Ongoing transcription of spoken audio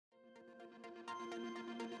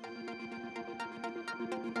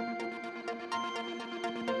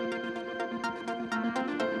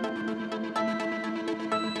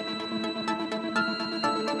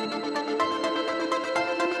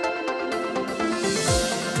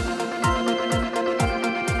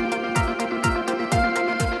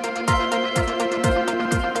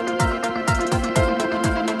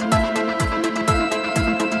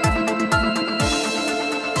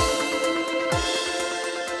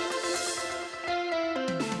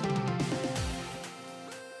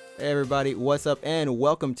Everybody, what's up, and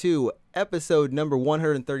welcome to episode number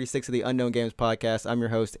 136 of the Unknown Games Podcast. I'm your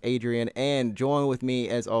host, Adrian, and join with me,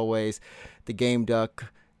 as always, the Game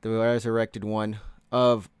Duck, the resurrected one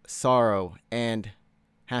of sorrow and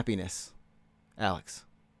happiness, Alex.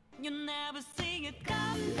 You'll never see it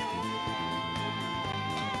come back.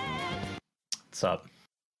 What's up?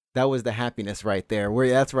 That was the happiness right there.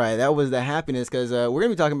 That's right. That was the happiness because we're going to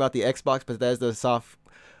be talking about the Xbox Bethesda soft.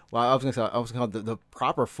 Well, I was going to call it the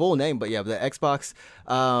proper full name, but yeah, the Xbox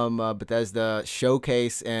Bethesda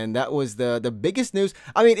showcase, and that was the biggest news.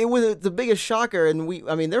 I mean, it was the biggest shocker, and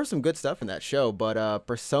there was some good stuff in that show, but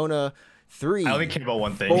Persona 3, I only care about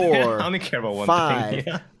one thing. 4, I only care about one 5, thing.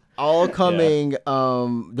 Yeah. all coming,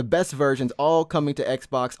 the best versions, all coming to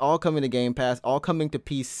Xbox, all coming to Game Pass, all coming to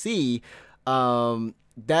PC.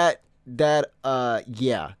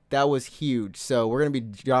 That was huge. So we're going to be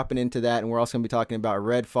dropping into that, and we're also going to be talking about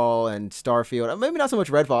Redfall and Starfield. Maybe not so much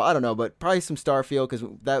Redfall, I don't know, but probably some Starfield because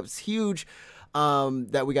that was huge.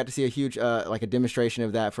 That we got to see a huge, like a demonstration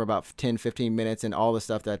of that for about 10-15 minutes and all the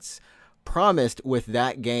stuff that's promised with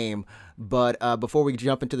that game. But before we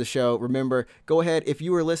jump into the show, remember, go ahead, if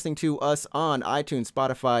you are listening to us on iTunes,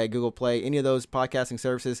 Spotify, Google Play, any of those podcasting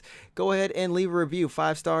services, go ahead and leave a review,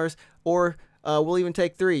 5 stars, or we'll even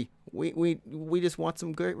take 3. We just want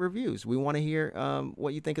some great reviews. We want to hear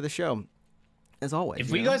what you think of the show, as always.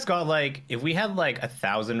 If we guys got if we had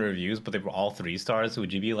 1,000 reviews, but they were all 3 stars,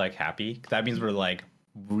 would you be happy? 'Cause that means we're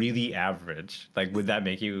really average. Would that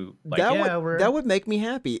make you that would make me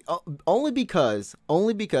happy. Only because,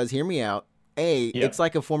 hear me out. It's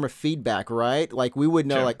like a form of feedback, right? We would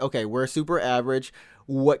know, Sure. Okay, we're super average.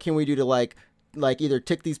 What can we do to either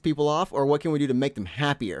tick these people off, or what can we do to make them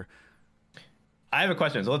happier? I have a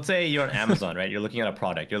question. So let's say you're on Amazon, right? You're looking at a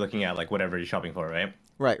product. You're looking at whatever you're shopping for, right?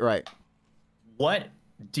 Right. What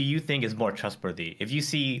do you think is more trustworthy? If you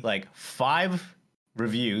see 5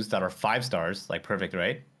 reviews that are 5 stars, perfect,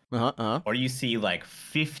 right? Or you see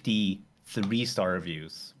 50 3-star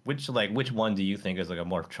reviews. Which one do you think is a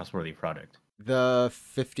more trustworthy product? The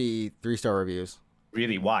 50 3-star reviews.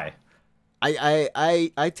 Really? Why?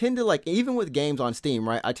 I tend to even with games on Steam,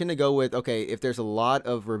 right? I tend to go with, okay, if there's a lot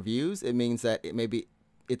of reviews, it means that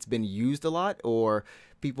it's been used a lot, or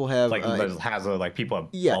people have people have you been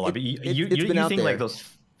out think there.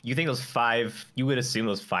 You think those 5, you would assume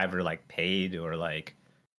those 5 are paid or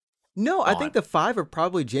No, I think the 5 are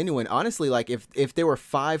probably genuine. Honestly, if there were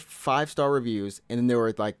 5-star reviews and then there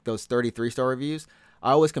were those 33-star reviews,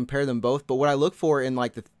 I always compare them both. But what I look for in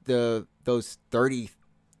those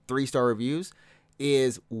 33-star reviews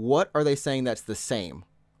is, what are they saying that's the same,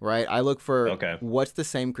 right? I look for what's the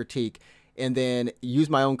same critique, and then use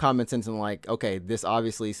my own common sense and okay, this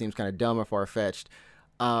obviously seems kind of dumb or far-fetched.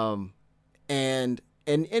 And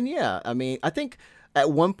yeah, I think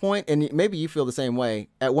at one point, and maybe you feel the same way,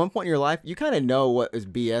 at one point in your life, you kind of know what is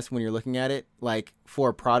BS when you're looking at it, for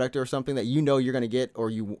a product or something that you're going to get, or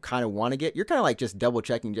you kind of want to get. You're kind of just double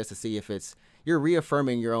checking just to see if you're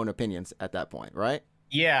reaffirming your own opinions at that point, right?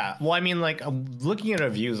 Yeah. Well, looking at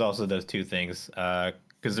reviews also does 2 things.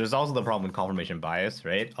 Because there's also the problem with confirmation bias,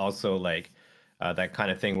 right? Also, that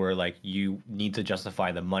kind of thing where you need to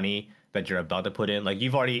justify the money that you're about to put in.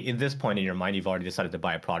 You've already, at this point in your mind, you've already decided to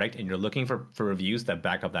buy a product, and you're looking for reviews that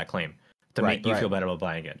back up that claim to make you feel better about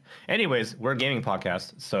buying it. Anyways, we're a gaming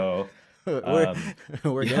podcast, so we're a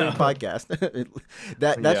gaming podcast.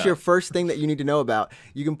 That's your first thing that you need to know about.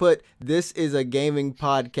 You can put, "This is a gaming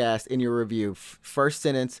podcast" in your review. First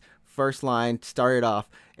sentence, first line, start it off.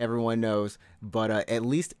 Everyone knows, but at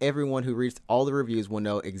least everyone who reads all the reviews will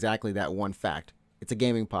know exactly that one fact. It's a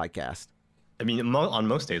gaming podcast. On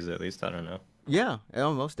most days, at least. I don't know. Yeah,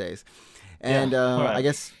 on most days. And right. I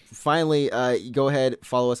guess finally, go ahead,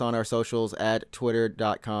 follow us on our socials at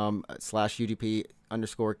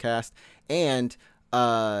twitter.com/UDP_cast. And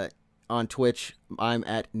on Twitch, I'm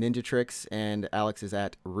at NinjaTricks, and Alex is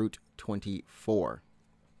at Root24.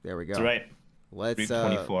 There we go. That's right. Let's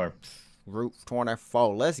Root24. Route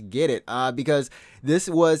 24. Let's get it. Because this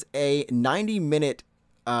was a 90-minute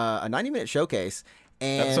showcase.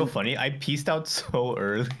 And that's so funny. I pieced out so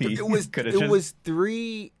early. It was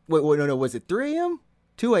 3. Wait, no. Was it 3 a.m.?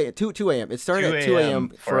 2 a.m. It started at 2 a.m.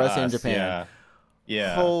 for us in Japan. Yeah.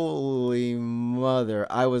 Yeah. Holy mother!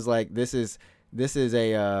 I was like, this is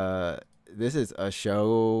a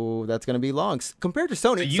show that's gonna be long compared to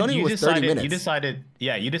Sony. So Sony you was 30 minutes. You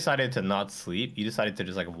decided to not sleep. You decided to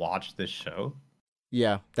just like watch this show.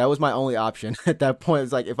 Yeah, that was my only option at that point.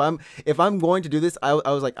 It's like if I'm going to do this, I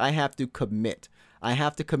was like, I have to commit. I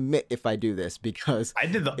have to commit if I do this because I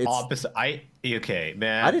did the opposite. Okay,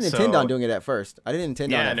 man. I didn't intend on doing it at first. I didn't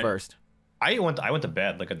intend on it at first. I went to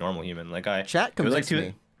bed like a normal human. Like Chat convinced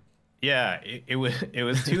me. Yeah, it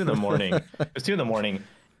was 2 in the morning. It was 2 in the morning,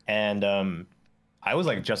 and I was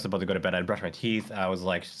like just about to go to bed. I'd brushed my teeth. I was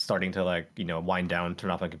like starting to like wind down,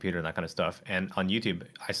 turn off my computer, and that kind of stuff. And on YouTube,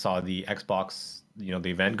 I saw the Xbox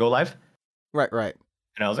the event go live. Right.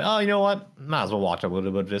 And I was like, oh, you know what? Might as well watch a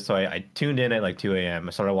little bit of this. So I tuned in at like 2 a.m.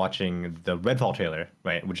 I started watching the Redfall trailer,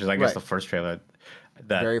 right? Which is, I guess, the first trailer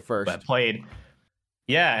that played.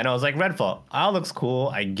 Yeah, and I was like, Redfall, looks cool.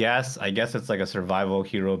 I guess it's like a survival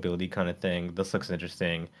hero ability kind of thing. This looks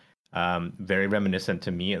interesting. Very reminiscent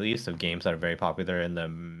to me, at least, of games that are very popular in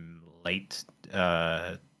the late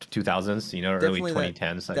 2000s, early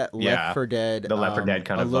 2010s. That Left 4 Dead, the Left 4 Dead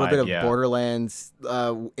kind of a little vibe, bit of Borderlands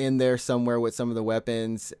in there somewhere with some of the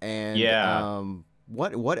weapons and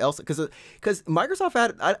what else? Because Microsoft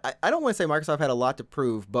had I don't want to say Microsoft had a lot to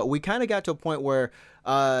prove, but we kind of got to a point where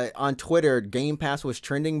on Twitter Game Pass was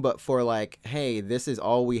trending, but for like, hey, this is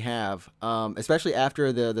all we have, especially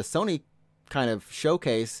after the Sony kind of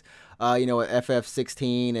showcase.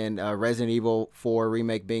 FF16 and Resident Evil 4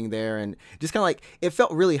 remake being there, and just kind of like it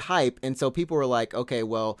felt really hype, and so people were like, okay,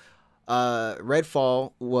 well,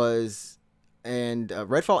 Redfall and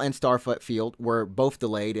Starfield were both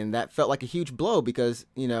delayed, and that felt like a huge blow because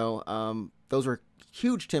those were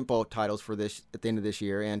huge tempo titles for this at the end of this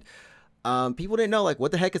year, and people didn't know like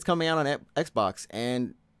what the heck is coming out on Xbox,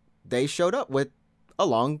 and they showed up with a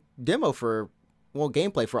long demo for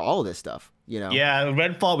gameplay for all of this stuff. Yeah,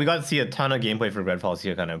 Redfall, we got to see a ton of gameplay for Redfall, see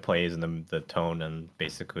how it kind of plays and the tone and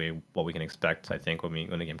basically what we can expect, I think, when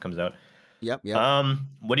the game comes out. Yep.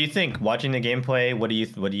 What do you think? Watching the gameplay, what do you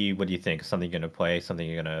think? Something you're gonna play? Something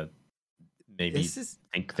you're gonna maybe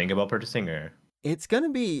think about purchasing? Or it's gonna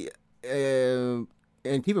be and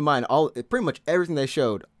keep in mind pretty much everything they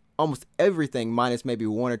showed, almost everything minus maybe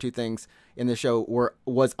one or two things in the show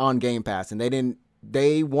was on Game Pass, and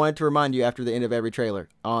they wanted to remind you after the end of every trailer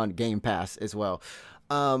on Game Pass as well.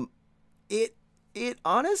 It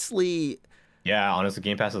honestly... Yeah, honestly,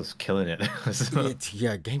 Game Pass is killing it.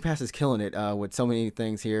 Game Pass is killing it with so many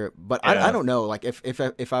things here. But I don't know, like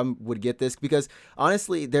if I would get this, because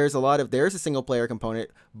honestly, there's a single player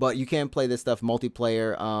component, but you can play this stuff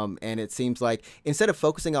multiplayer. And it seems like instead of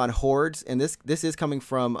focusing on hordes, and this is coming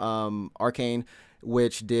from Arcane,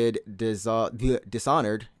 which did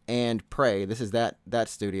Dishonored and Prey. This is that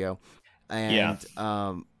studio, and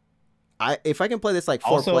if I can play this like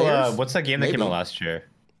four players. What's that game that came out last year?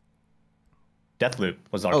 Deathloop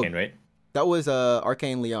was Arcane, right? That was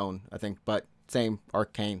Arcane Leon, I think, but same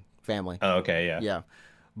Arcane family. Oh, okay, yeah. Yeah,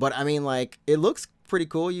 but I mean, like, it looks pretty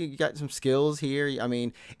cool. You got some skills here. I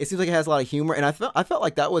mean, it seems like it has a lot of humor, and I felt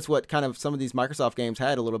like that was what kind of some of these Microsoft games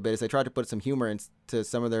had a little bit, is they tried to put some humor into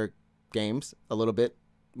some of their games a little bit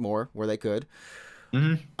more where they could.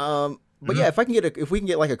 But yeah, if we can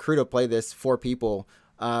get like a crew to play this, 4 people,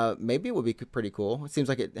 maybe it would be pretty cool. It seems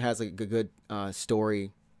like it has like a good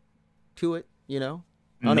story to it,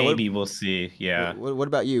 Maybe we'll see. Yeah. What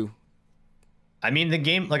about you? I mean, the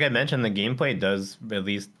game, like I mentioned, the gameplay does at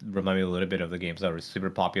least remind me a little bit of the games that were super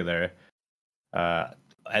popular at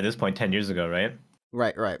this point 10 years ago, right?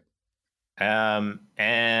 Right. And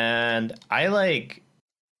I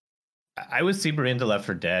was super into Left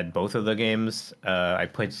 4 Dead, both of the games. I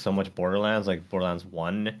played so much Borderlands, like Borderlands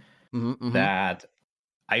 1, that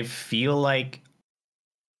I feel like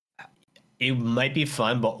it might be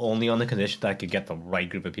fun, but only on the condition that I could get the right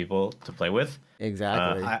group of people to play with.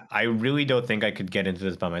 Exactly. I really don't think I could get into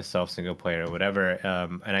this by myself, single player or whatever.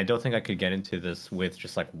 And I don't think I could get into this with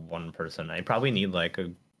just like one person. I probably need like a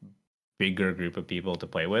bigger group of people to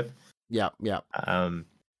play with. Yeah.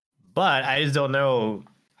 But I just don't know.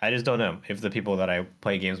 If the people that I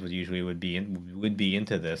play games with usually would be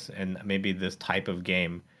into this, and maybe this type of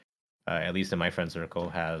game, at least in my friend circle,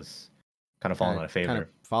 has kind of fallen out of favor. Kind of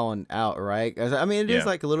fallen out, right? I mean, it is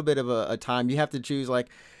like a little bit of a time. You have to choose like,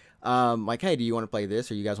 hey, do you want to play this,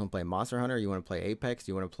 or you guys want to play Monster Hunter? You want to play Apex?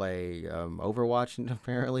 Do you want to play Overwatch? And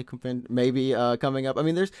apparently, maybe coming up. I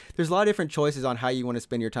mean, there's a lot of different choices on how you want to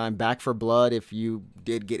spend your time. Back 4 Blood, if you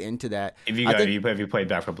did get into that. If you played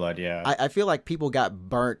Back 4 Blood, yeah. I feel like people got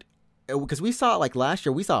burnt because we saw like last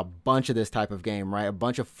year, we saw a bunch of this type of game, right? A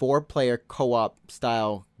bunch of 4-player co-op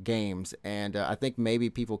style games, and I think maybe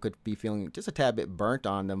people could be feeling just a tad bit burnt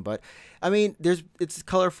on them. But I mean, it's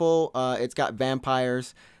colorful. It's got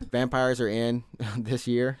vampires. Vampires are in this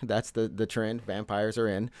year. That's the trend. Vampires are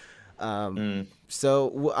in.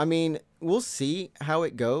 So I mean, we'll see how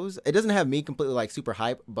it goes. It doesn't have me completely like super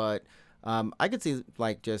hype, but I could see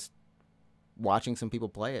like just watching some people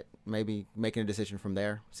play it, maybe making a decision from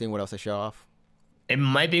there, seeing what else they show off. It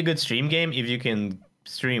might be a good stream game if you can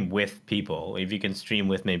stream with people. If you can stream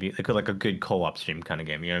with maybe like a good co-op stream kind of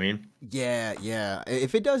game. You know what I mean? Yeah, yeah.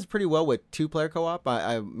 If it does pretty well with 2-player co-op,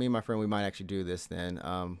 me and my friend, we might actually do this then.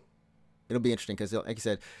 It'll be interesting because, like you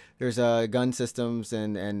said, there's gun systems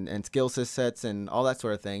and skill sets and all that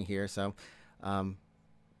sort of thing here. So,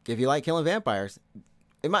 if you like killing vampires,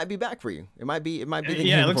 it might be back for you. It might be the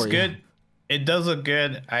Yeah, game it looks for you. good. It does look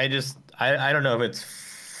good. I don't know if it's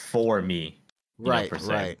for me. Right, per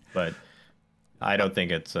se, right. But I don't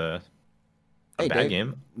think it's a Hey, bad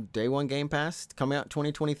game. Day one Game Pass coming out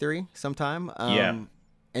 2023 sometime. Yeah.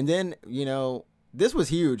 And then, this was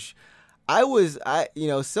huge.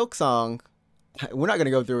 Silk Song, we're not going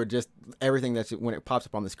to go through it, just everything that's when it pops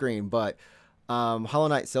up on the screen, but Hollow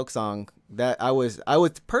Knight Silk Song, that I was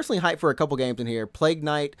personally hyped for a couple games in here. Plague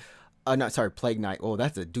Knight. Plague Knight. Oh,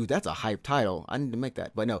 that's a hype title. I need to make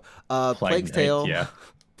that. But no. Plague's Tale. Yeah.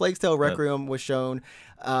 Plague's Tale Requiem was shown.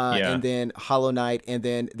 And then Hollow Knight, and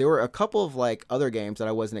then there were a couple of like other games that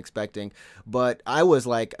I wasn't expecting, but I was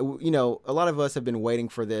like, a lot of us have been waiting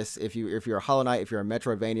for this. If you're a Hollow Knight, if you're a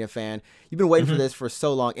Metroidvania fan, you've been waiting for this for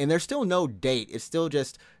so long, and there's still no date. It's still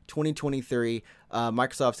just 2023.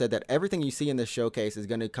 Microsoft said that everything you see in this showcase is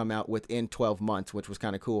going to come out within 12 months, which was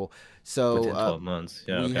kind of cool. So Within 12 months.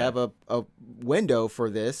 Yeah, we have a window for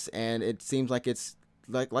this, and it seems like it's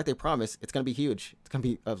like they promised, it's going to be huge. It's going to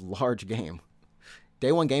be a large game.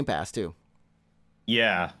 Day one Game Pass too.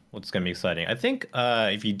 Yeah, well, it's gonna be exciting. I think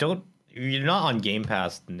if you're not on Game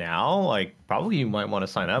Pass now, like probably you might want to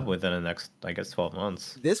sign up within the next, I guess, 12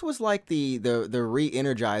 months. This was like the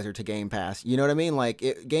re-energizer to Game Pass. You know what I mean?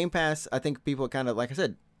 Like Game Pass, I think people kind of, like I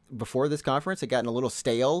said, before this conference, it gotten a little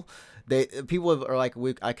stale. People are like,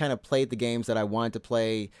 I kind of played the games that I wanted to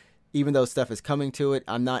play, even though stuff is coming to it.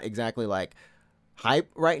 I'm not exactly like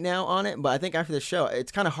hype right now on it, but I think after the show,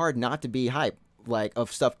 it's kind of hard not to be hype, like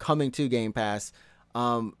of stuff coming to Game Pass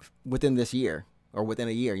within this year or within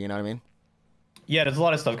a year. You know what I mean? Yeah, there's a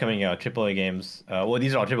lot of stuff coming out. AAA games. Well,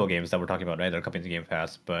 these are all AAA games that we're talking about, right? They're coming to Game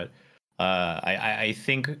Pass, but I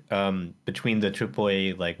think between the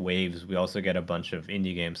AAA like waves, we also get a bunch of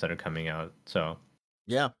indie games that are coming out. So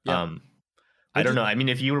yeah. I don't know. I mean,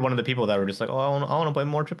 if you were one of the people that were just like, oh, I want to play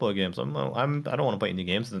more AAA games. I don't want to play indie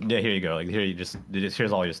games. Yeah, here you go. Like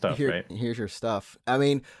here's all your stuff, right? Here's your stuff. I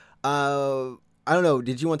mean, I don't know.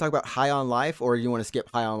 Did you want to talk about High on Life, or do you want to skip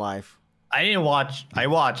High on Life? I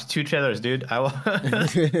watched 2 trailers, dude. We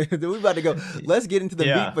about to go. Let's get into the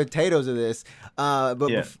meat and potatoes of this. But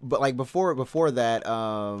like before that,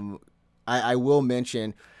 I will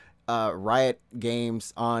mention Riot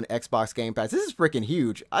Games on Xbox Game Pass. This is freaking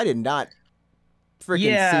huge. I did not freaking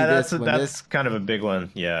see this. That's kind of a big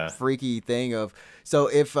one. Yeah. Freaky thing of. So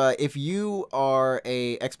if you are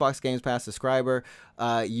a Xbox Game Pass subscriber,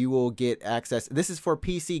 you will get access. This is for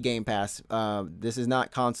PC Game Pass. This is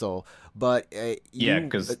not console, but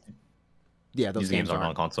because those games aren't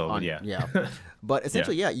on console. Yeah. But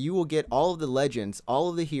essentially, you will get all of the legends, all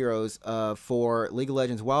of the heroes for League of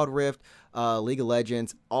Legends Wild Rift, League of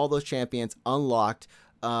Legends, all those champions unlocked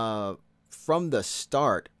from the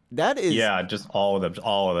start. That is just all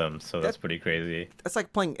of them. So that's pretty crazy. That's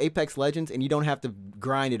like playing Apex Legends, and you don't have to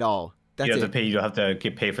grind at all. That's you have to pay. You don't have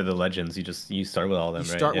to pay for the legends. You start with all of them. You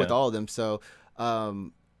start with all of them. So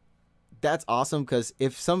that's awesome, because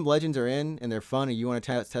if some legends are in and they're fun and you want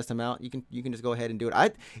to test them out, you can just go ahead and do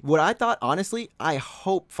it. What I thought, honestly, I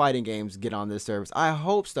hope fighting games get on this service. I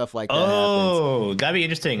hope stuff like that happens. Oh, that'd be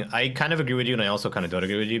interesting. I kind of agree with you, and I also kind of don't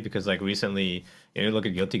agree with you, because like recently, you look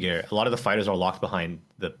at Guilty Gear, a lot of the fighters are locked behind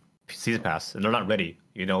the season pass, and they're not ready.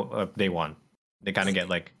 Day one, they kind of get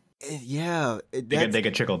like they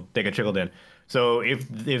get trickled in. So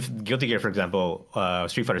if Guilty Gear, for example,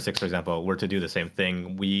 Street Fighter 6, for example, were to do the same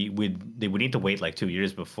thing, they would need to wait like 2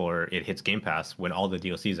 years before it hits Game Pass when all the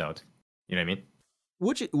DLC's out. You know what I mean?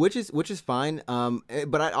 Which is fine.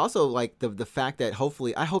 But I also like the fact that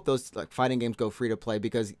I hope those like fighting games go free to play,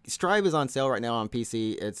 because Strive is on sale right now on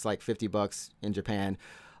PC. It's like $50 in Japan.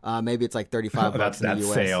 Maybe it's like $35 in the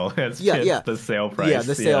US. Sale. It's the sale price. Yeah,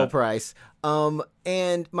 the sale price.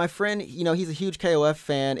 And my friend, he's a huge KOF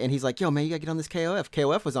fan, and he's like, yo, man, you gotta get on this KOF.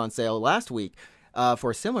 KOF was on sale last week.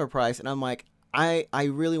 for a similar price, and I'm like, I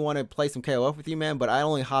really want to play some KOF with you, man, but I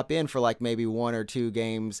only hop in for like maybe 1 or 2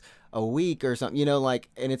 games a week or something, like,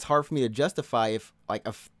 and it's hard for me to justify if like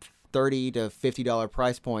a $30 to $50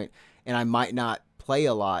 price point, and I might not play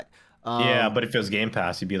a lot. Yeah, but if it was Game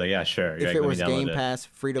Pass, you'd be like, yeah, sure. If Yeah, it let me was download Game it. Pass,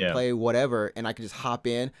 free to Yeah. play, whatever, and I could just hop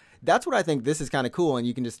in, that's what I think this is kind of cool, and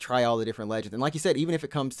you can just try all the different legends. And like you said, even if it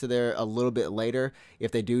comes to there a little bit later,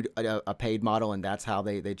 if they do a paid model and that's how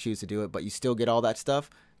they choose to do it, but you still get all that stuff,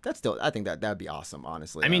 that's still, I think that'd be awesome,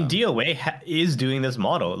 honestly. I mean, DOA is doing this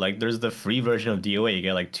model. Like, there's the free version of DOA. You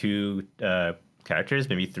get like 2 characters,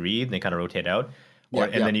 maybe 3, and they kind of rotate out.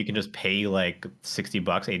 And then you can just pay like $60,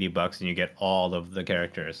 $80, and you get all of the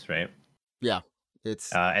characters, right? Yeah,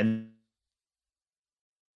 it's and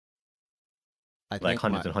I like think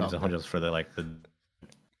hundreds and hundreds and hundreds for the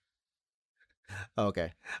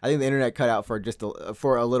okay. I think the internet cut out for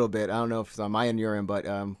for a little bit. I don't know if it's on my end or your end, but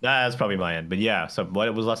That's probably my end. But yeah, so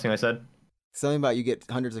what was the last thing I said? something about you get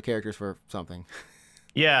hundreds of characters for something.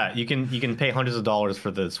 Yeah, you can pay hundreds of dollars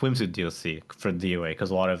for the swimsuit DLC for DOA,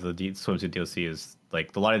 because a lot of the swimsuit DLC is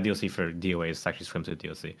like a lot of DLC for DOA is actually swimsuit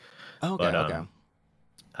DLC. Okay, But, okay.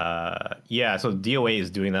 Yeah, so DOA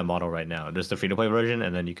is doing that model right now. There's the free to play version,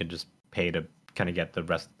 and then you can just pay to kind of get the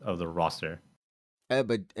rest of the roster.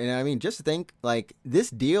 But and I mean, just think like this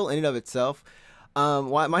deal in and of itself.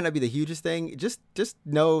 While it might not be the hugest thing, just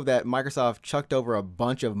know that Microsoft chucked over a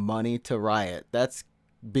bunch of money to Riot. That's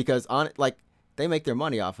because they make their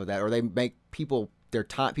money off of that, or they make people's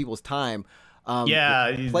time.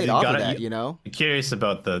 Played off of that. You're curious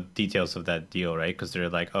about the details of that deal, right? Because they're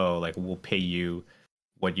like, oh, like we'll pay you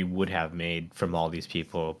what you would have made from all these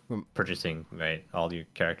people purchasing, right, all your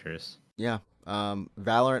characters. Yeah.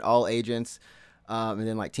 Valorant, all agents, and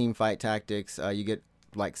then like team fight tactics, you get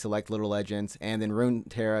like select little legends, and then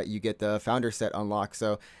Runeterra, you get the founder set unlocked.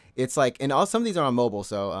 So it's like, and all some of these are on mobile,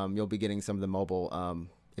 so you'll be getting some of the mobile.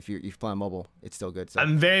 If you play on mobile, it's still good. So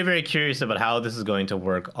I'm very, very curious about how this is going to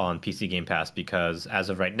work on PC Game Pass, because as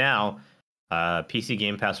of right now, PC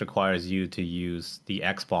Game Pass requires you to use the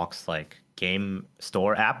Xbox like game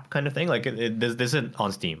store app kind of thing. Like this isn't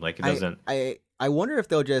on Steam. Like it doesn't. I wonder if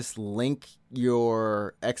they'll just link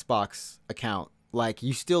your Xbox account. Like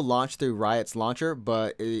you still launch through Riot's launcher,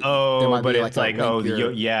 but It's like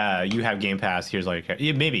like, you have Game Pass. Here's all your characters.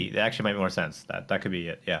 Yeah, maybe that actually might make more sense. That could be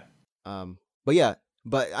it. Yeah. But yeah,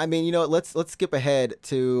 but I mean, let's skip ahead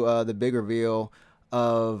to the big reveal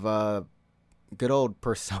of good old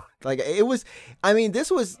Persona. Like it was, I mean, this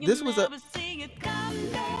was a.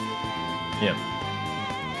 Yeah.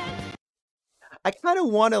 I kind of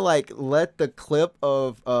want to like let the clip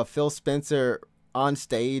of Phil Spencer on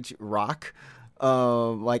stage rock.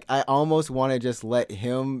 Like I almost want to just let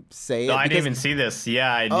him say it. No, I didn't even see this.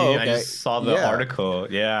 Yeah, I did. Okay. I just saw the article.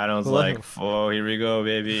 Yeah, and I was like, "Oh, here we go,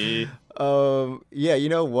 baby." Yeah, you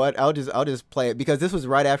know what? I'll just play it because this was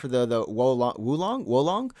right after the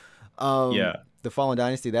Wolong. Yeah. The Fallen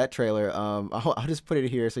Dynasty, that trailer. I'll just put it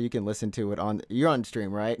here so you can listen to it you're on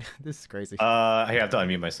stream, right? This is crazy. I have to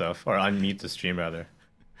unmute myself, or unmute the stream rather.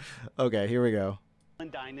 Okay, here we go. Fallen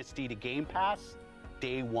Dynasty to Game Pass,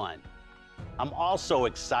 day one. I'm also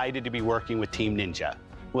excited to be working with Team Ninja.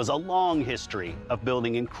 It was a long history of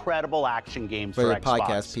building incredible action games for the Xbox.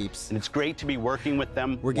 podcast peeps. And it's great to be working with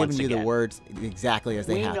them. We're giving you the words exactly as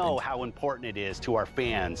they happen. We know how important it is to our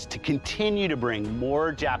fans to continue to bring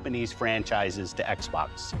more Japanese franchises to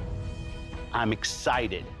Xbox. I'm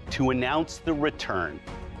excited to announce the return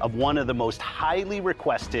of one of the most highly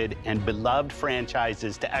requested and beloved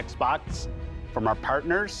franchises to Xbox from our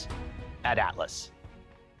partners at Atlus.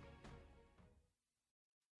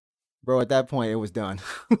 Bro, at that point, it was done.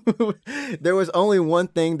 There was only one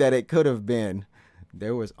thing that it could have been.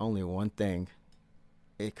 There was only one thing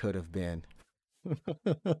it could have been.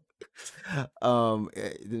 My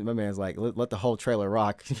man's like, let the whole trailer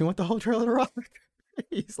rock. You want the whole trailer to rock?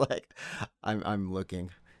 He's like, I'm looking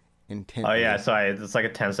intently. Oh yeah, sorry, it's like a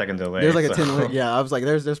 10-second delay. There's like a 10. Yeah, I was like,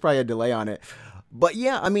 there's probably a delay on it. But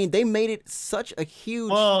yeah, I mean, they made it such a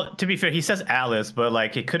huge. Well, to be fair, he says Atlus, but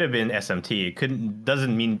like it could have been SMT. It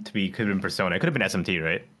doesn't mean to be. Could have been Persona. It could have been SMT,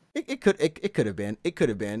 right? It could have been. It could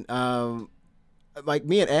have been. Like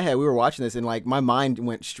me and Ehe, we were watching this, and like my mind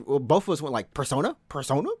went. Both of us went like Persona,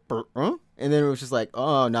 and then it was just like,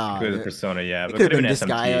 oh nah. It could have been Persona, yeah. It But could have been SMT.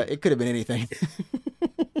 Disgaea. It could have been anything.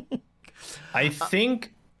 I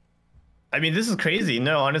think. I mean, this is crazy.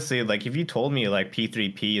 No, honestly, like if you told me like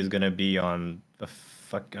P3P is gonna be on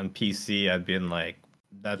on PC, I'd been like,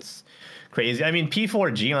 that's crazy. I mean,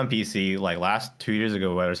 P4G on PC like last 2 years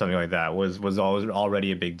ago or something like that was always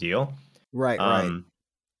already a big deal. Right.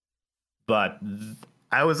 But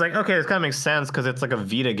I was like, okay, this kind of makes sense because it's like a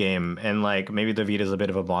Vita game, and like maybe the Vita is a bit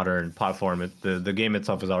of a modern platform. The game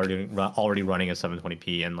itself is already running at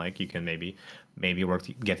 720p, and like you can maybe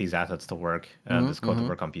get these assets to work, this code to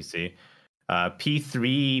work on PC.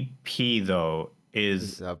 P3P though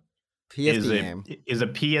It's is a PSP game. is a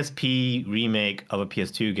PSP remake of a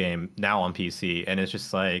PS2 game now on PC, and it's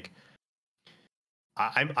just like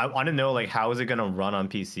I want to know like how is it gonna run on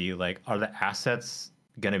PC? Like, are the assets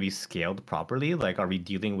gonna be scaled properly? Like, are we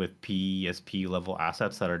dealing with PSP level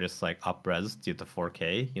assets that are just like up-res to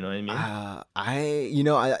 4K? You know what I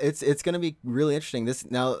mean? It's gonna be really interesting. This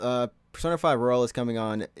now, Persona 5 Royal is coming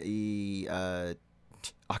on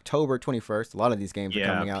October 21st. A lot of these games are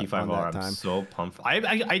coming out P5R, on that I'm time. so pumped.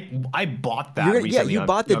 I bought that recently. You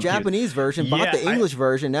bought the Japanese version, bought the English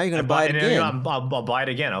version. Now you're gonna buy it again. I'll buy it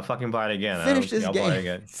again. I'll fucking buy it again. Finish this I'll buy it game.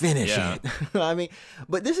 again. Finish Yeah. it. I mean,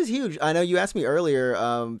 but this is huge. I know you asked me earlier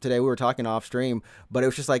today. We were talking off stream, but it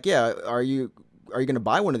was just like, yeah, are you going to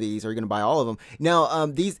buy one of these? Are you going to buy all of them? Now,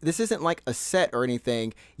 this isn't like a set or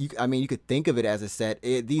anything. You could think of it as a set.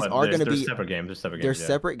 These But are going to they're be separate games. They're separate games. they're yeah.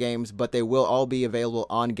 separate games, but they will all be available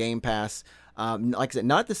on Game Pass. Like I said,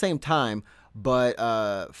 not at the same time,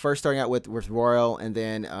 but first starting out with Royal, and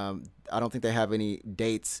then I don't think they have any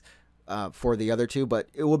dates for the other two, but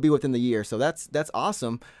it will be within the year. So that's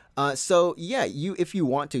awesome. So yeah, if you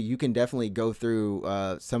want to, you can definitely go through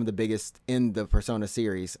some of the biggest in the Persona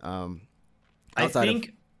series. I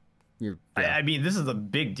think. Yeah. I mean, this is a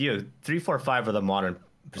big deal. 3, 4, 5 are the modern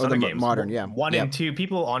Persona games. Modern, yeah. One Yep. and 2.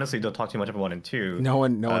 People honestly don't talk too much about 1 and 2. No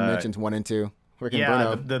one mentions 1 and 2. Freaking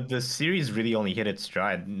Yeah, Bruno. the series really only hit its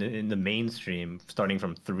stride in the mainstream, starting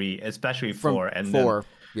from 3, especially 4. And 4,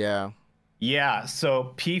 yeah. Yeah,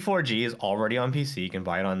 so P4G is already on PC. You can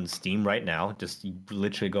buy it on Steam right now. Just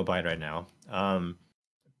literally go buy it right now.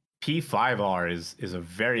 P5R is a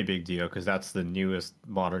very big deal because that's the newest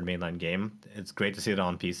modern mainline game. It's great to see it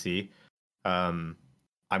on PC. I'm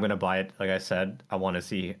gonna buy it. Like I said, I want to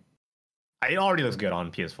see. It already looks good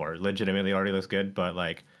on PS4. Legitimately, already looks good. But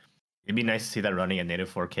like, it'd be nice to see that running at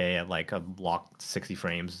native 4K at like a locked 60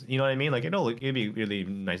 frames. You know what I mean? Like, it'd be really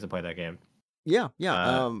nice to play that game. Yeah.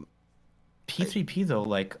 P3P though,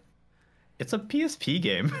 like, it's a PSP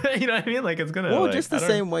game. You know what I mean? Like, it's gonna. Well, like, just the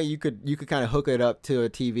same way you could kind of hook it up to a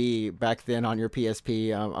TV back then on your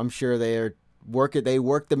PSP. I'm sure they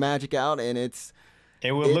work the magic out, and it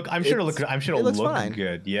will look. I'm sure it'll look. I'm sure it'll look fine.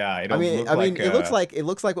 good. Yeah. I mean, it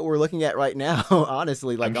looks like what we're looking at right now.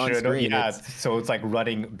 Honestly, like I'm on sure screen. yeah. So it's like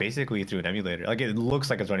running basically through an emulator. Like, it looks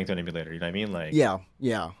like it's running through an emulator. You know what I mean? Like. Yeah.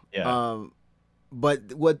 Yeah.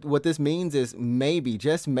 But what this means is maybe,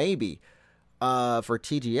 just maybe, for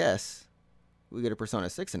TGS, we get a Persona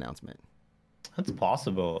 6 announcement. That's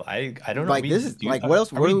possible. I don't know. Like, this is like, what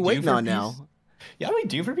else? What are we waiting on now? Yeah, are we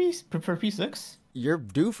due for P6? You're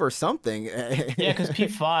due for something. Yeah, because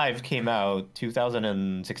P5 came out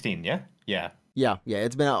 2016. Yeah. Yeah.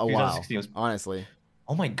 It's been out a while. 2016 was- Honestly,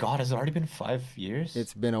 Oh my God, has it already been 5 years?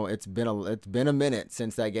 it's been a minute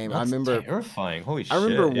since that game. I That's remember terrifying. Holy shit. I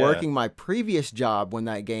remember yeah. working my previous job when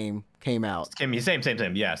that game came out. Same.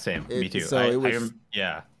 Yeah, same. Me too. So it was.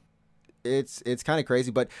 Yeah. It's kind of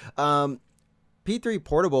crazy, but P3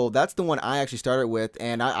 Portable, that's the one I actually started with,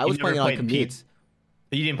 and I was playing it on commutes.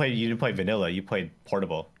 You didn't play vanilla. You played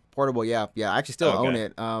portable. Portable, yeah. I actually still own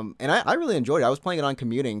it. And I really enjoyed it. I was playing it on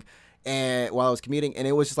commuting, and while I was commuting, and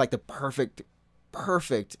it was just like the perfect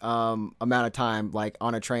amount of time, like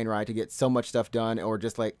on a train ride, to get so much stuff done, or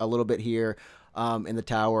just like a little bit here in the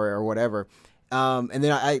tower or whatever. And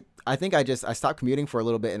then I think I stopped commuting for a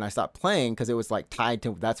little bit, and I stopped playing because it was like tied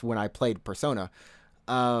to, that's when I played Persona.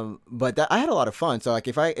 But I had a lot of fun. So like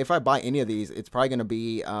if I buy any of these, it's probably gonna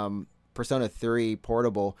be Persona 3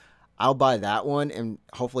 Portable. I'll buy that one and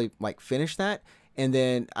hopefully like finish that, and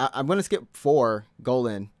then I'm gonna skip 4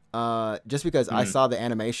 Golden, just because I saw the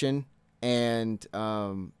animation, and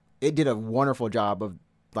it did a wonderful job of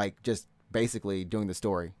like just basically doing the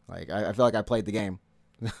story. Like I feel like I played the game.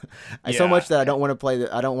 So much that I don't want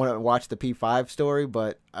to watch the P5 story,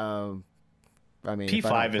 but I mean,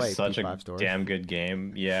 P5 is such a damn good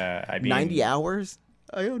game. Yeah, I mean, 90 hours.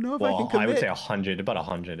 I don't know if I can commit. I would say 100, about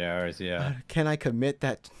 100 hours. Yeah. Can I commit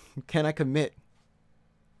that? Can I commit?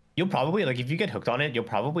 You'll probably, like, if you get hooked on it, you'll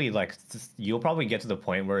probably get to the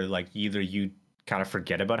point where like either you kind of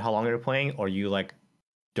forget about how long you're playing, or you like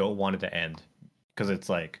don't want it to end, because it's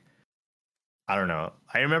like, I don't know.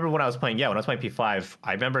 I remember when I was playing P5,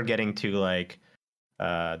 I remember getting to like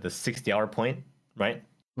the 60-hour point, right?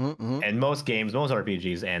 Mm-hmm. And most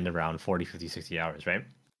RPGs end around 40, 50, 60 hours, right?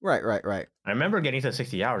 Right. I remember getting to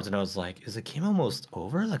 60 hours and I was like, is the game almost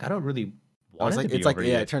over? Like, I don't really I was want it like, to be it's like, over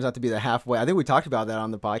yeah, yet. it turns out to be the halfway. I think we talked about that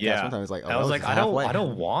on the podcast Yeah. one time. I was like, oh, I was that like, halfway. I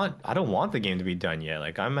don't want the game to be done yet.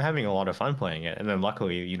 Like, I'm having a lot of fun playing it, and then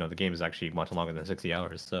luckily, you know, the game is actually much longer than 60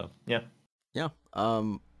 hours. So yeah. Yeah.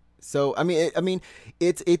 So I mean,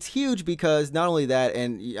 it's huge because not only that,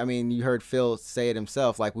 and I mean, you heard Phil say it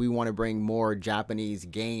himself. Like, we want to bring more Japanese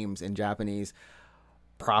games and Japanese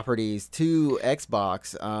properties to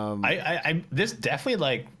Xbox. I this definitely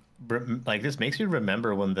like this makes me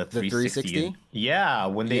remember when the 360, 360? yeah,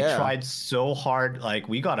 when they Yeah. tried so hard. Like,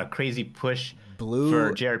 we got a crazy push Blue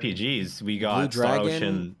for JRPGs. We got Blue Star Dragon?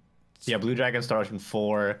 Ocean, yeah, Blue Dragon, Star Ocean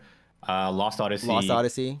 4, Lost Odyssey, Lost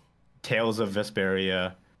Odyssey. Tales of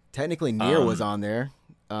Vesperia. Technically, Nier was on there.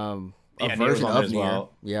 A Yeah, Nier was version on there of as Nier.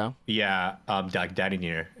 well. Yeah. Yeah, like Daddy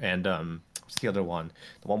Nier, and what's the other one?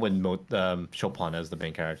 The one with Chopin as the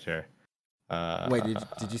main character. Wait,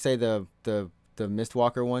 did you say the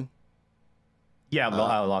Mistwalker one? Yeah,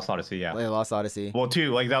 Lost Odyssey. Yeah. Lost Odyssey. Well,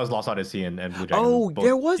 two, like that was Lost Odyssey and Blue Dragon. Oh, both,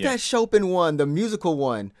 there was yeah. that Chopin one, the musical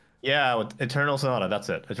one. Yeah, with Eternal Sonata. That's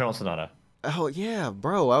it. Eternal Sonata. Oh yeah,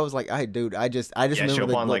 bro. I was like, dude, I just Yeah, remember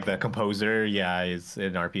Chopin, like the composer. Yeah, is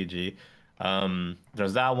an RPG.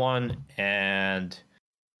 There's that one, and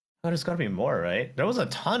there's got to be more, right? There was a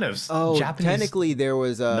ton of Japanese. Technically there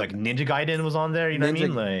was like Ninja Gaiden was on there. You know what I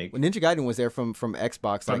mean? Like Ninja Gaiden was there from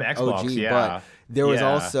Xbox, from like Xbox. OG, Yeah. but there was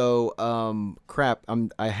Yeah. also crap.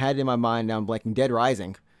 I had it in my mind now. I'm blanking. Dead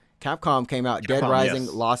Rising. Capcom came out. Dead Capcom, Rising,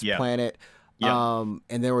 yes. Lost Yeah. Planet. Yeah.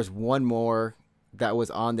 And there was one more that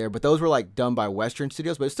was on there, but those were like done by Western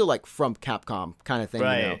studios, but it's still like from Capcom kind of thing.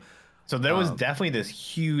 Right. You know? So there was definitely this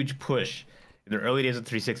huge push in the early days of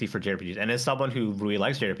 360 for JRPGs. And as someone who really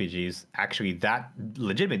likes JRPGs, actually that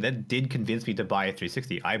did convince me to buy a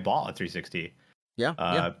 360. I bought a 360. Yeah.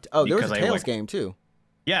 Oh, there was because a I Tales like- game too.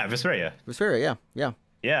 Yeah, Vesperia. Vesperia, yeah.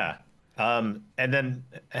 Yeah. And then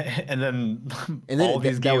then all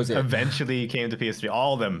these that was games it. eventually came to PS3.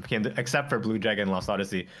 All of them came to, except for Blue Dragon and Lost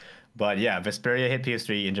Odyssey. But yeah, Vesperia hit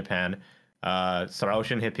PS3 in Japan. Star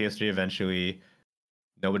Ocean hit PS3 eventually.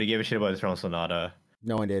 Nobody gave a shit about Eternal Sonata.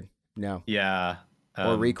 No one did. No. Yeah.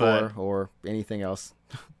 Or Recore or anything else.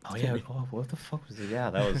 Oh yeah. Oh, what the fuck was it? Yeah,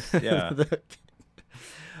 that was yeah.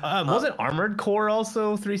 Wasn't Armored Core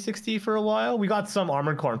also 360 for a while? We got some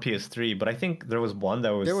Armored Core on PS3, but I think there was one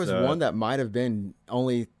that was There was one that might have been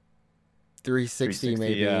only 360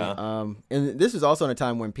 maybe. yeah. And this was also in a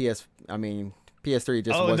time when PS3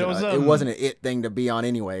 just Oh, there wasn't was, it wasn't an it thing to be on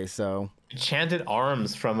anyway, so Enchanted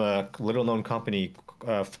Arms from a little known company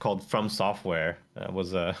called From Software. That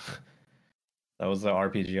was a the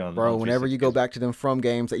RPG on. bro, on whenever you 360. go back to them From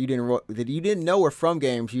games that you didn't know were From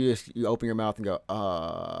games, you open your mouth and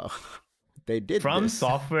go, they did From this.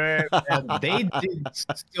 Software, man, they did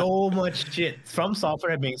so much shit. From Software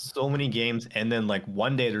had made so many games, and then like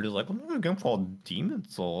one day they're just like, "I'm a game called Demon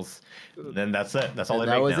Souls." And then that's it. That's all And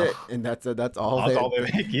they that make was now. it, and that's all. That's all they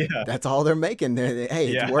make. Yeah. That's all they're making. Hey,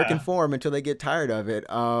 it's Yeah. working for them until they get tired of it.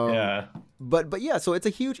 Yeah. But yeah, so it's a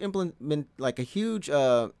huge implement, like a huge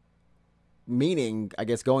meaning, I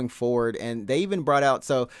guess, going forward. And they even brought out.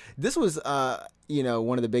 So this was,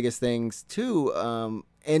 one of the biggest things too.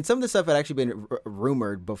 And some of the stuff had actually been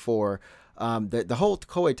rumored before. The whole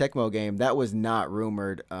Koei Tecmo game that was not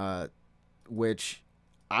rumored, which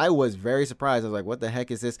I was very surprised. I was like, "What the heck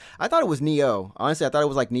is this?" I thought it was Neo. Honestly, I thought it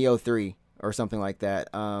was like Neo 3 or something like that.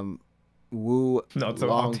 Wu No, so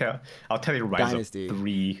Long I'll tell you, Rise Dynasty. of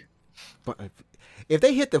 3. But if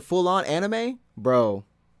they hit the full-on anime, bro,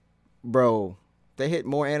 they hit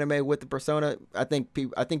more anime with the Persona. I think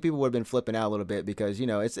people would have been flipping out a little bit because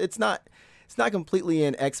it's not completely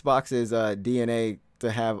in Xbox's DNA to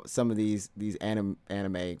have some of these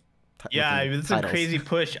anime. Yeah, looking it's a titles. crazy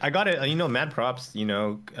push. I got it. Mad props.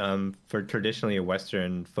 For traditionally a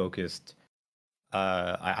Western focused.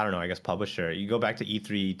 I don't know. I guess publisher. You go back to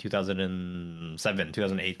E3 2007,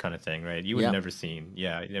 2008 kind of thing, right? You would Yeah. never seen.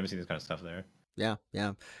 Yeah, you never seen this kind of stuff there. Yeah.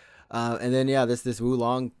 And then this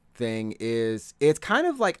Wulong thing it's kind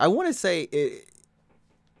of like, I want to say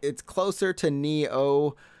it's closer to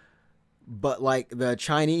Neo, but like the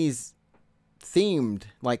Chinese themed,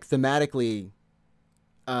 like thematically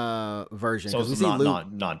version. So 'Cause we it's see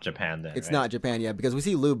not Japan then. It's right? not Japan yet, because we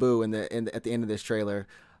see Lu Bu at the end of this trailer,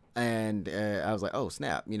 and I was like, oh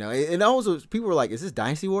snap, And also people were like, is this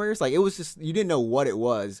Dynasty Warriors? Like, it was just, you didn't know what it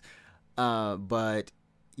was, but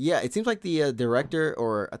yeah, it seems like the director,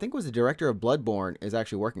 or I think it was the director of Bloodborne, is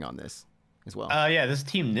actually working on this as well. Yeah, this is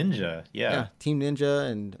Team Ninja. Yeah. Team Ninja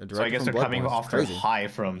and a director So I guess from they're coming Bloodborne. It's off their crazy. high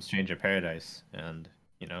from Stranger Paradise, and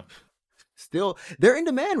Still, they're in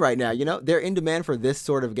demand right now. They're in demand for this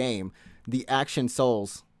sort of game, the action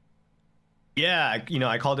Souls. Yeah,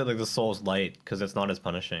 I called it like the Souls Light because it's not as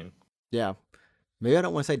punishing. Yeah. Maybe I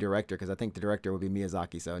don't want to say director because I think the director would be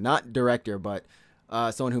Miyazaki. So not director, but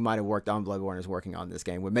someone who might have worked on Bloodborne is working on this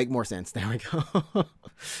game would make more sense. There we go. Yeah.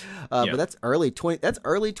 But that's early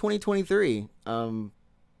 2023. So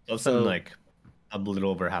it's So- been like a little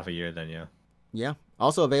over half a year then, yeah. Yeah.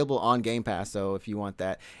 Also available on Game Pass, so if you want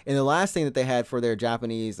that. And the last thing that they had for their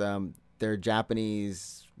Japanese,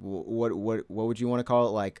 what would you want to call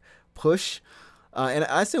it, like push? And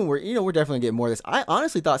I assume we're definitely getting more of this. I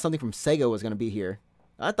honestly thought something from Sega was going to be here.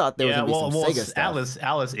 I thought there was Yeah, going to be some Sega stuff.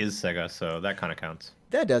 Alice is Sega, so that kind of counts.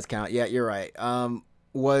 That does count. Yeah, you're right.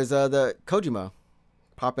 Was the Kojima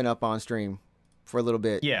popping up on stream for a little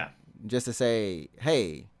bit Yeah. just to say,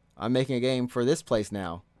 "Hey, I'm making a game for this place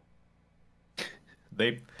now."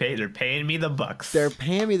 They're paying me the bucks. They're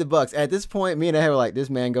paying me the bucks. At this point, me and I were like, "This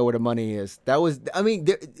man go where the money is."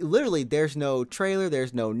 Literally, there's no trailer,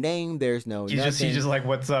 there's no name, there's no. He's nothing. just like,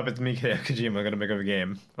 what's up? It's me, Kojima. I'm gonna make a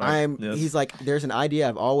game. Like, yes. He's like, there's an idea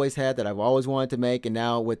I've always had that I've always wanted to make, and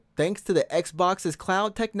now thanks to the Xbox's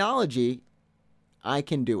cloud technology, I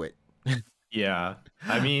can do it. Yeah.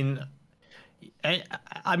 I mean,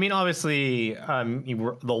 obviously,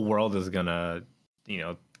 the world is gonna,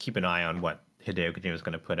 keep an eye on what Hideo Kojima is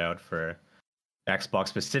gonna put out for Xbox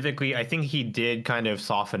specifically. I think he did kind of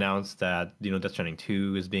soft announce that Death Stranding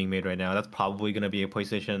 2 is being made right now. That's probably gonna be a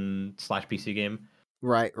PlayStation/PC game.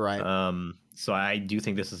 Right. So I do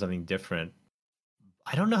think this is something different.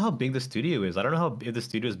 I don't know how big the studio is. I don't know if the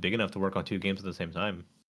studio is big enough to work on 2 games at the same time.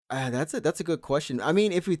 That's a good question. I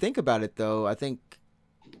mean, if you think about it, though, I think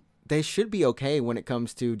they should be okay when it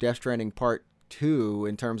comes to Death Stranding Part 2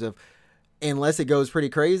 in terms of, unless it goes pretty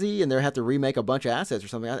crazy and they have to remake a bunch of assets or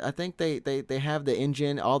something. I think they have the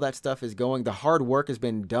engine, all that stuff is going. The hard work has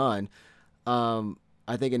been done.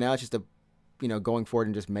 I think now it's just going forward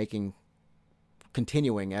and just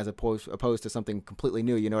continuing as opposed to something completely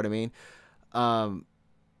new. You know what I mean?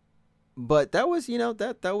 But that was,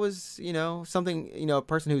 that was, something, a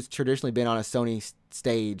person who's traditionally been on a Sony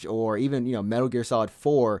stage, or even, Metal Gear Solid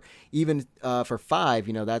 4, even for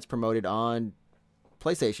 5, that's promoted on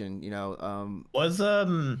PlayStation, Was what's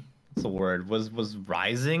the word? Was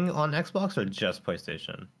Rising on Xbox or just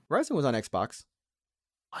PlayStation? Rising was on Xbox.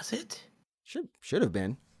 Was it? Should have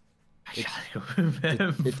been. I can't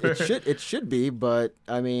remember. It should be, but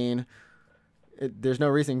I mean, there's no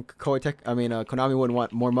reason Konami wouldn't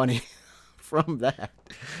want more money from that.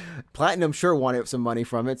 Platinum sure wanted some money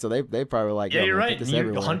from it, so they probably were like, Yeah, you're man, right. put this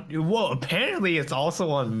everywhere. Well, apparently it's also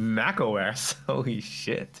on macOS. Holy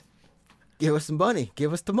shit. Give us some money.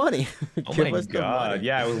 Give us the money. Oh Give my us the god. money.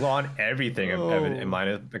 Yeah, it was on everything Oh.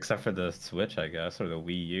 minus except for the Switch, I guess, or the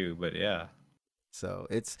Wii U, but yeah. So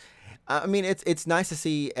it's nice to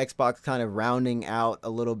see Xbox kind of rounding out a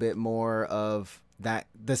little bit more of that,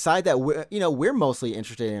 the side that we're mostly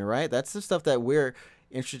interested in, right? That's the stuff that we're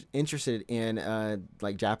interested in,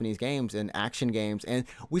 like Japanese games and action games, and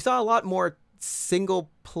we saw a lot more single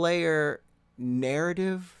player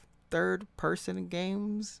narrative third person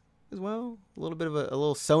games as well. A little bit of a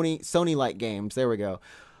little Sony like games. There we go.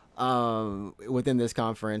 Within this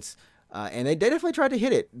conference. And they definitely tried to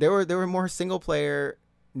hit it. There were more single player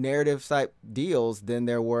narrative type deals than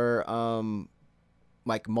there were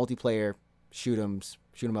like multiplayer shoot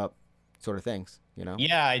 'em up sort of things,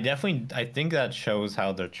 Yeah, I think that shows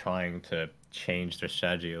how they're trying to change their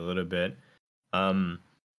strategy a little bit.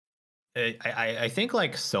 I think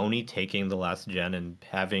like Sony taking the last gen and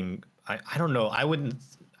having, I don't know,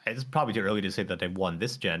 it's probably too early to say that they've won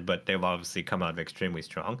this gen, but they've obviously come out extremely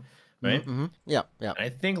strong, right? Mm-hmm. Yeah. I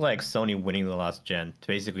think like Sony winning the last gen,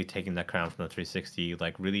 basically taking that crown from the 360,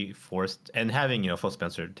 like really forced, and having Phil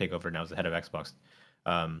Spencer take over now as the head of Xbox,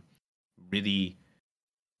 really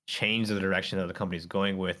changed the direction that the company's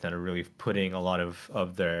going with, and are really putting a lot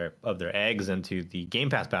of their eggs into the Game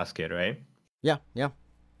Pass basket, right? Yeah.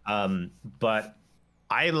 But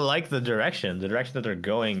I like the direction. The direction that they're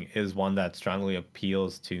going is one that strongly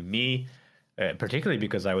appeals to me, particularly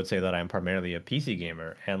because I would say that I'm primarily a PC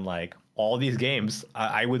gamer, and like all these games,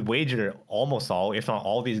 I would wager almost all, if not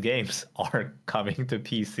all, these games are coming to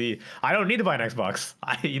PC. I don't need to buy an Xbox.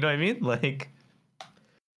 You know what I mean? Like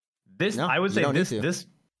this, No, I would you say don't need to.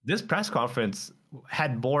 this press conference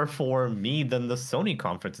had more for me than the Sony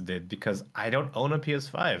conference did, because I don't own a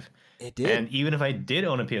PS5. It did. And even if I did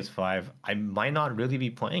own a PS5, I might not really be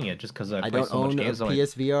playing it just because I play don't so much own a games on my-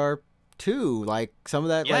 PSVR 2. Like some of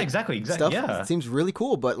that, Yeah, like, exactly, stuff yeah. seems really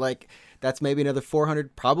cool, but like that's maybe another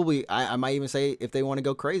 400. Probably, I might even say, if they want to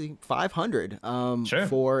go crazy, 500. Sure.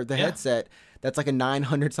 For the Yeah. headset. That's like a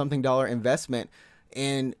 $900 something investment.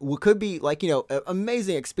 and what could be like, an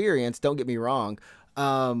amazing experience. Don't get me wrong.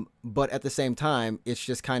 But at the same time, it's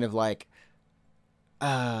just kind of like,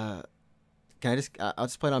 can I'll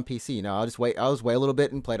just play it on PC. I'll just wait a little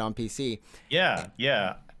bit and play it on PC. Yeah.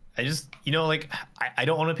 I just, like, I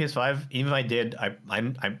don't own a PS5. Even if I did, I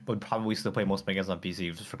would probably still play most of my games on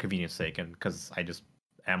PC just for convenience sake, and because I just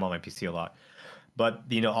am on my PC a lot. But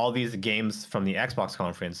all these games from the Xbox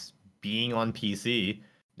conference being on PC,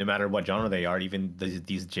 no matter what genre they are, even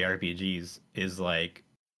these JRPGs, is like,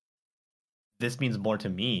 this means more to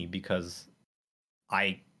me because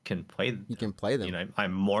I can play them. You can play them.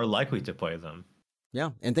 I'm more likely to play them. Yeah,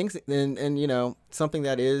 and things, and something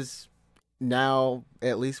that is now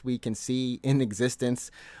at least we can see in existence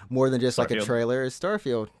more than just like a trailer is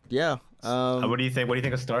Starfield. Yeah. What do you think? What do you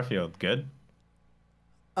think of Starfield? Good.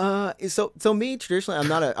 So me traditionally, I'm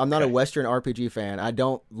not a Western RPG fan. I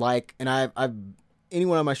don't like, and I've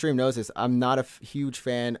anyone on my stream knows this. I'm not a huge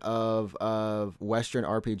fan of Western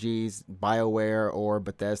RPGs, BioWare or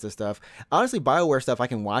Bethesda stuff. Honestly, BioWare stuff I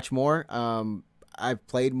can watch more. I've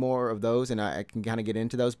played more of those, and I can kind of get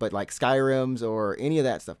into those. But like Skyrims or any of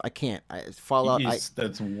that stuff, I can't. Fallout,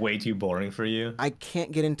 that's way too boring for you. I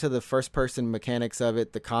can't get into the first-person mechanics of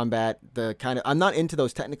it, the combat, the kind of. I'm not into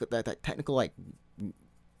those technical that technical like.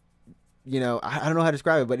 I don't know how to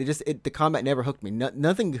describe it, but the combat never hooked me.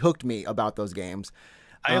 Nothing hooked me about those games.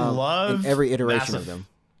 I love every iteration of them.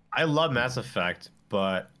 I love Mass Effect,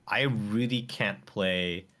 but I really can't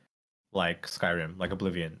play like Skyrim, like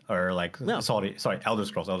Oblivion, or like Elder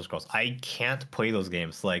Scrolls. I can't play those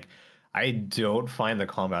games. Like, I don't find the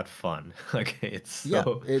combat fun. Like, it's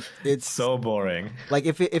so boring. Like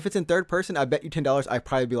if it's in third person, I bet you $10 I'd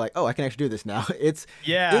probably be like, oh, I can actually do this now. It's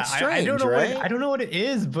strange, I don't know right? I don't know what it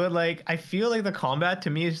is, but like I feel like the combat to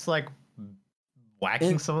me is just like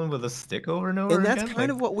whacking someone with a stick over and over. And that's again.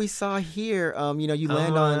 kind of what we saw here. You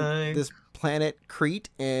land on this planet Crete,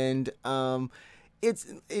 and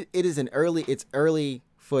it is early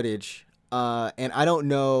footage, and I don't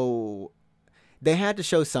know. They had to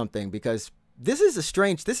show something because this is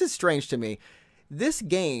strange to me. This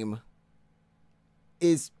game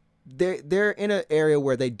they're in an area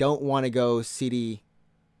where they don't want to go CD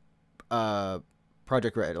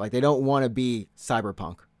Project Red. Like, they don't want to be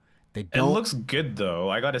Cyberpunk. They don't. It looks good though.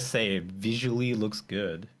 I gotta say, visually looks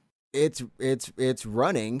good. It's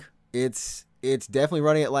running. It's definitely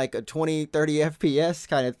running at like a 20, 30 FPS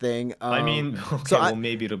kind of thing. I mean,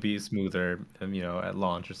 maybe it'll be smoother, at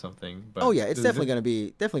launch or something. But it's definitely gonna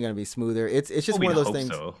be smoother. It's just one of those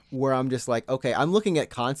things where I'm just like, okay, I'm looking at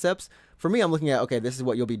concepts. For me, I'm looking at, okay, this is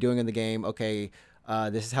what you'll be doing in the game. Okay,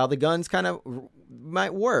 this is how the guns kind of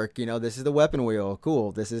might work. This is the weapon wheel.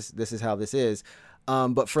 Cool. This is how this is.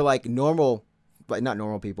 But for like normal, like not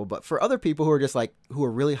normal people, but for other people who are just like who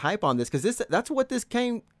are really hype on this, because that's what this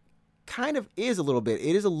game kind of is a little bit.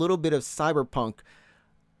 It is a little bit of Cyberpunk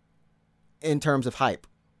in terms of hype.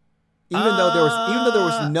 Even though there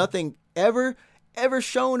was nothing ever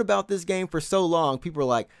shown about this game for so long, people were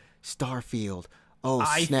like, Starfield. Oh,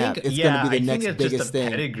 snap. It's going to be the next biggest thing. Just the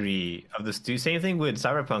pedigree of this. Same thing with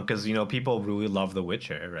Cyberpunk, because people really love The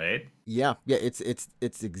Witcher, right? Yeah, it's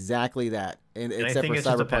exactly that. And except I think for it's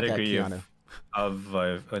Cyberpunk, just a pedigree of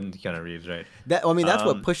Keanu Reeves, right? That's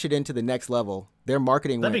what pushed it into the next level. Their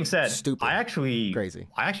marketing. That being said, stupid. Crazy.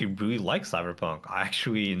 I actually really like Cyberpunk. I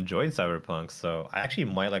actually enjoyed Cyberpunk, so I actually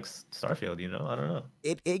might like Starfield. I don't know.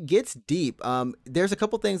 It gets deep. There's a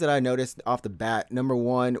couple things that I noticed off the bat. Number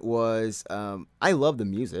one was I love the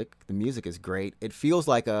music. The music is great. It feels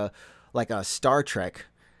like a Star Trek.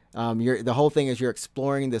 The whole thing is you're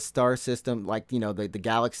exploring the star system, like the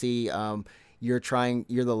galaxy. You're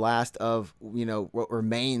the last of what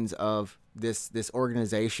remains of this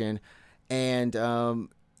organization, and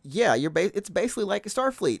it's basically like a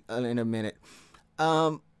Starfleet in a minute.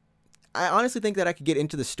 I honestly think that I could get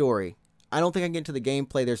into the story. I don't think I can get into the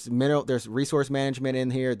gameplay. There's resource management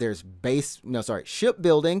in here. There's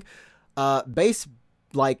shipbuilding, base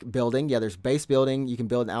like building. Yeah, there's base building. You can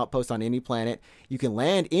build an outpost on any planet. You can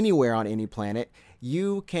land anywhere on any planet.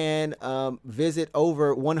 You can visit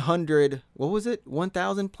over 100. What was it?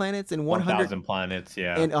 1,000 planets and 1,000 planets.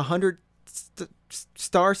 Yeah. And 100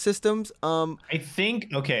 star systems. I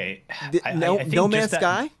think. Okay. No Man's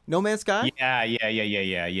Sky. No Man's Sky.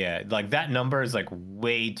 Yeah. Like, that number is like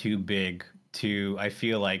way too big to. I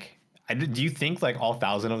feel like. Do you think like all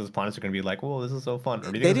 1,000 of those planets are going to be like, "Whoa, this is so fun"?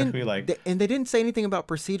 Or do you think it's going to be like? And they didn't say anything about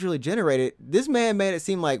procedurally generated. This man made it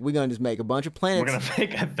seem like we're going to just make a bunch of planets. We're going to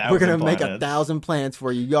make 1,000. We're going to make 1,000 planets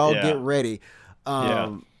for you. Y'all get ready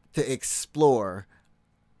to explore.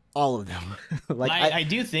 all of them. Like I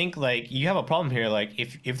do think like you have a problem here. Like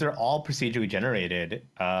if they're all procedurally generated,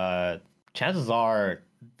 chances are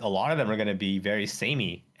a lot of them are going to be very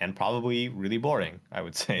samey and probably really boring, I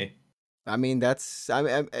would say. I mean, that's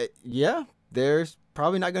yeah. There's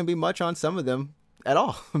probably not going to be much on some of them at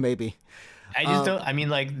all. Maybe. I just don't. I mean,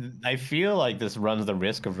 like, I feel like this runs the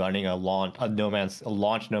risk of running a launch No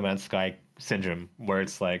Man's Sky syndrome, where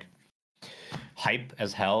it's like hype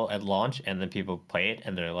as hell at launch, and then people play it,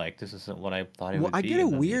 and they're like, "This isn't what I thought it would be." I get a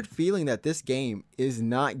weird feeling that this game is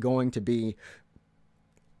not going to be,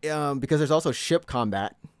 because there's also ship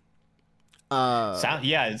combat.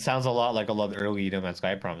 Yeah, it sounds a lot like a lot of early No Man's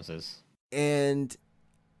Sky promises. And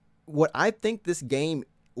what I think this game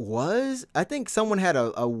was, I think someone had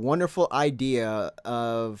a wonderful idea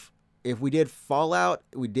of, if we did Fallout,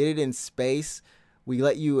 we did it in space, we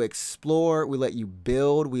let you explore, we let you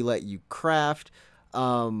build, we let you craft,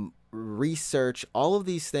 research, all of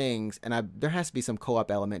these things, and there has to be some co-op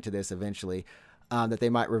element to this eventually, that they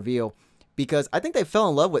might reveal, because I think they fell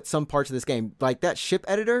in love with some parts of this game. Like, that ship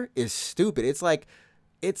editor is stupid. It's like,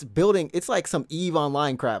 it's like some EVE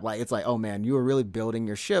Online crap. Like, it's like, oh man, you were really building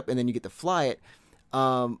your ship, and then you get to fly it.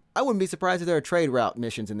 I wouldn't be surprised if there are trade route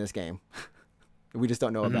missions in this game we just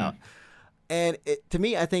don't know about. And to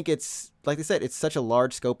me, I think it's, like I said, it's such a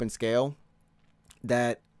large scope and scale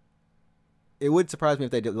that it would surprise me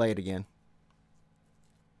if they delay it again.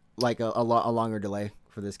 Like a longer delay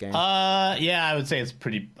for this game. Yeah, I would say it's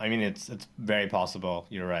pretty. I mean, it's very possible.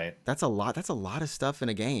 You're right. That's a lot. That's a lot of stuff in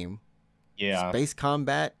a game. Yeah. Space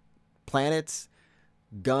combat, planets,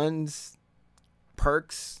 guns,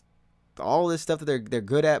 perks, all this stuff that they're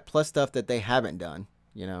good at, plus stuff that they haven't done,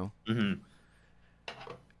 you know.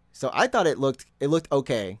 So I thought it looked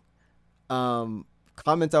okay.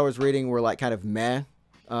 Comments I was reading were like kind of meh,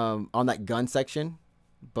 on that gun section,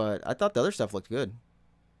 but I thought the other stuff looked good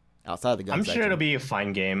outside of the gun section. I'm sure it'll be a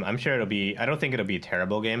fine game. I don't think it'll be a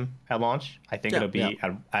terrible game at launch. I think it'll be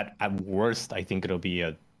at worst. I think it'll be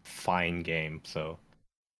a fine game. So,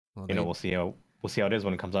 we'll see how it is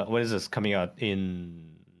when it comes out. What is this coming out in?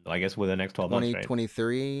 I guess within the next 12 months, right?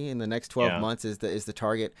 2023 in the next 12 months is the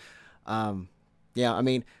target. Yeah, I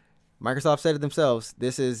mean, Microsoft said it themselves.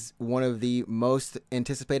 This is one of the most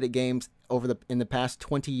anticipated games in the past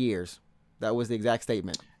 20 years. That was the exact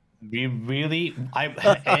statement. We really,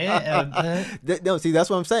 No, see, that's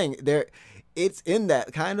what I'm saying. It's in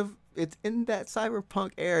that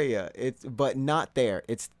cyberpunk area. But not there.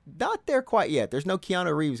 It's not there quite yet. There's no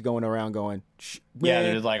Keanu Reeves going around going, yeah,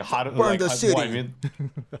 there's like burn the city.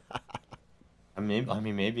 I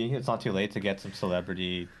mean, maybe it's not too late to get some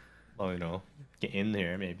celebrity, get in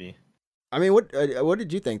there. Maybe. I mean, what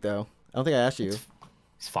did you think though? I don't think I asked you.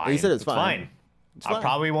 It's fine. You said it's fine. I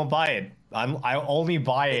probably won't buy it. I only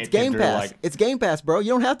buy it. It's Game Pass. It's Game Pass, bro.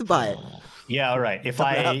 You don't have to buy it. Yeah, all right. If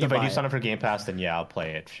I do sign up for Game Pass, then yeah, I'll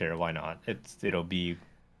play it. Sure, why not? It'll be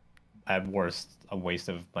at worst a waste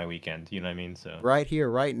of my weekend. You know what I mean? So right here,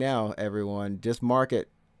 right now, everyone, just mark it.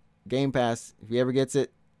 Game Pass. If he ever gets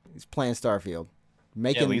it, he's playing Starfield,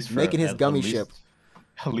 making his gummy ship.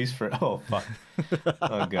 At least for fuck.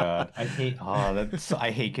 Oh god, I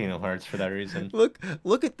hate Kingdom Hearts for that reason. Look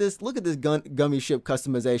at this gummy ship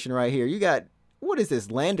customization right here. You got, what is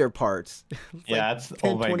this, lander parts? Yeah, that's 10,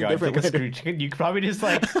 oh my god. You could probably just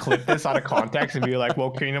like clip this out of context and be like,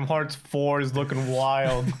 well, Kingdom Hearts 4 is looking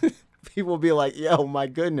wild. People will be like, yo, my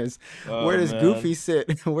goodness, where does Goofy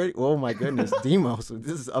sit? Oh my goodness, Deimos,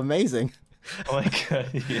 this is amazing. Oh my god,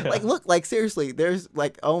 yeah. Like, look, like seriously, there's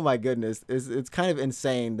like, oh my goodness, it's kind of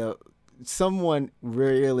insane though. Someone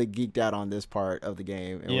really geeked out on this part of the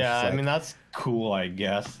game. Yeah, I mean, that's cool, I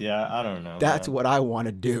guess. Yeah, I don't know. That's what I want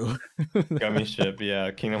to do. Gummy ship, yeah.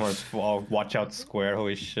 Kingdom Hearts. Oh, watch out, Square.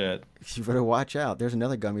 Holy shit. You better watch out. There's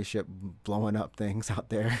another gummy ship blowing up things out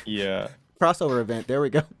there. Yeah. Crossover event. There we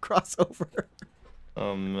go. Crossover.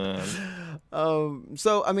 Oh man.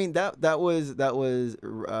 So I mean, that was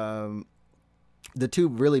the two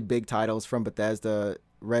really big titles from Bethesda,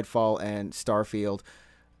 Redfall and Starfield.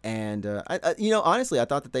 And I honestly, I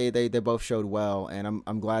thought that they both showed well, and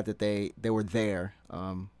I'm glad that they were there.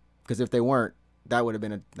 Because if they weren't, that would have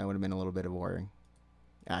been a little bit of worrying,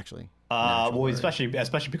 actually. Well, especially because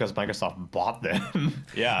Microsoft bought them.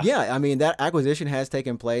 Yeah. Yeah, I mean, that acquisition has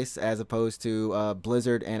taken place as opposed to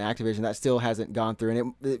Blizzard and Activision. That still hasn't gone through,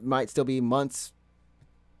 and it might still be months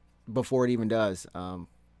before it even does.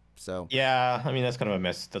 So. Yeah, I mean, that's kind of a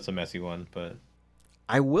mess. That's a messy one, but.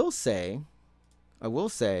 I will say,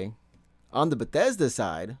 on the Bethesda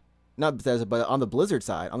side, not Bethesda, but on the Blizzard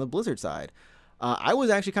side, I was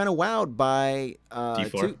actually kind of wowed by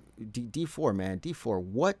D4. D4, man. D4,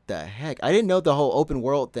 what the heck? I didn't know the whole open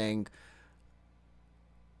world thing.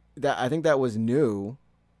 I think that was new.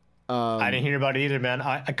 I didn't hear about it either, man.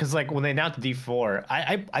 Because like when they announced D4,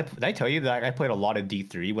 did I tell you that I played a lot of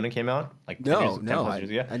D3 when it came out? Like 10 years, 10 plus years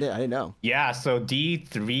ago? I didn't know. Yeah, so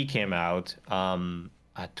D3 came out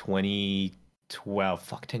at 2012.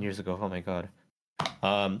 Fuck, 10 years ago. Oh my god.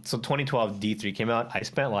 So 2012 D3 came out. I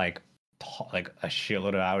spent like a shitload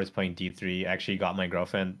of hours playing D3. I actually got my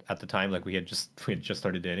girlfriend at the time. Like we had just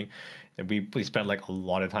started dating, and we spent like a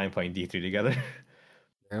lot of time playing D3 together. You're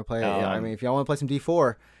gonna play. Yeah, I mean, if y'all want to play some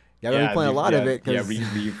D4, y'all gonna Yeah, be playing a lot of it. yeah, 'Cause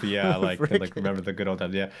like remember the good old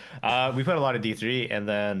times. Yeah, we played a lot of D3, and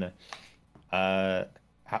then I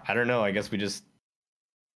don't know. I guess we just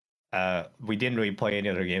we didn't really play any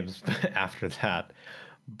other games after that.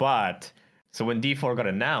 But so when D4 got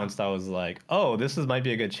announced, I was like, oh, might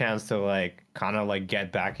be a good chance to like kind of like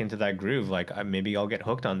get back into that groove. Like maybe I'll get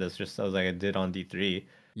hooked on this just as like I did on D3.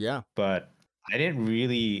 yeah, But I didn't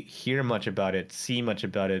really hear much about it, see much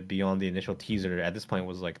about it beyond the initial teaser. At this point, it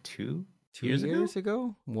was like 2 years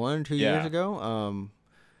ago, 1 2 Yeah. years ago.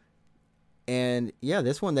 And yeah,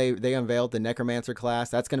 this one they unveiled the Necromancer class.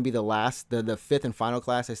 That's gonna be the last, the fifth and final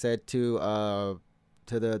class I said to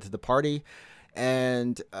the party,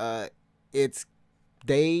 and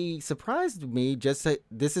they surprised me. Just that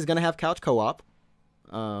this is gonna have couch co-op.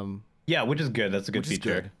 Yeah, which is good. That's a good Which is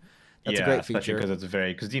feature. good. That's a great especially feature. because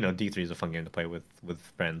because D3 is a fun game to play with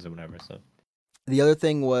friends and whatever. So The other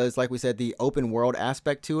thing was, like we said, the open world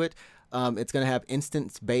aspect to it. It's going to have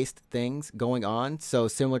instance-based things going on. So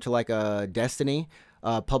similar to like a Destiny,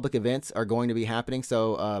 public events are going to be happening.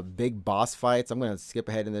 So big boss fights. I'm going to skip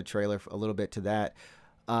ahead in the trailer a little bit to that.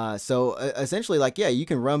 So essentially, like, yeah, you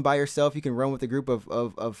can run by yourself. You can run with a group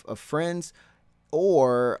of friends.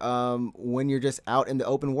 Or when you're just out in the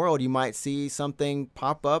open world, you might see something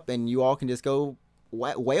pop up and you all can just go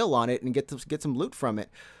wail on it and get some loot from it.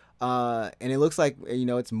 And it looks like,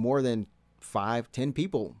 it's more than 5-10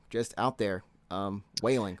 people just out there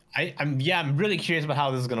wailing. I'm really curious about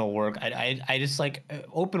how this is gonna work. I just like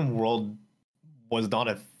open world was not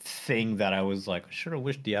a thing that I was like, sure, I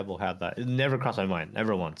wish Diablo had that. It never crossed my mind,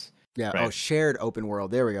 never once. Yeah. Right. Oh, shared open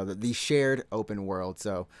world. There we go. The shared open world.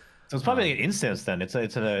 So it's probably an instance then. It's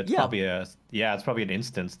Yeah. probably an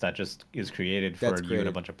instance that just is created for That's you and created.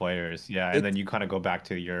 a bunch of players. Yeah, and then you kind of go back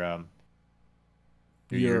to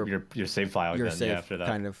your save file you're again. safe, Yeah, after that.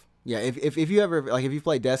 kind of. Yeah. If you ever, like, if you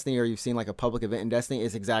play Destiny or you've seen like a public event in Destiny,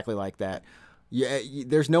 it's exactly like that. Yeah,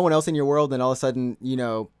 there's no one else in your world, and all of a sudden,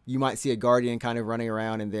 you might see a guardian kind of running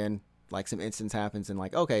around, and then like some instance happens, and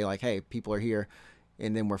like, okay, like, hey, people are here,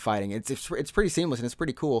 and then we're fighting. It's pretty seamless and it's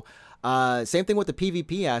pretty cool. Same thing with the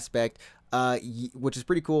PvP aspect, which is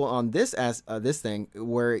pretty cool on this this thing,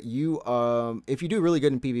 where you if you do really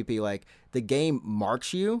good in PvP, like the game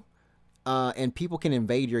marks you, and people can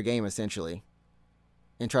invade your game essentially,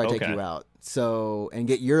 and try to take Okay. you out. So and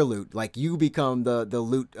get your loot, like you become the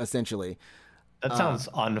loot essentially. That sounds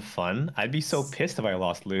unfun. I'd be so pissed if I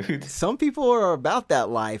lost loot. Some people are about that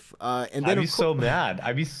life, and then I'd be of so mad.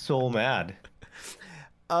 I'd be so mad.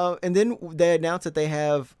 and then they announced that they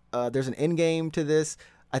have there's an end game to this.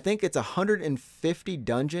 I think it's 150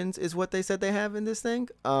 dungeons is what they said they have in this thing.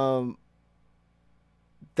 That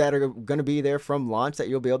are going to be there from launch that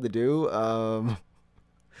you'll be able to do.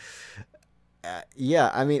 Yeah,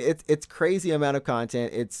 I mean it's crazy amount of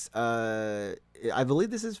content. It's I believe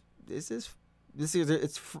this is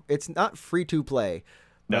it's not free to play.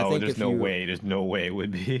 But I No, think there's if no you- way. There's no way it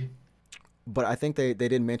would be. But I think they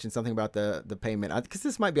did mention something about the payment, because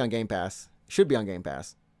this might be on Game Pass. Should be on Game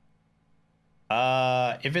Pass.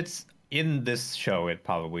 If it's in this show, it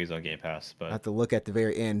probably is on Game Pass. I But have to look at the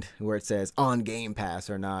very end where it says on Game Pass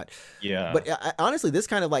or not. yeah, But honestly, this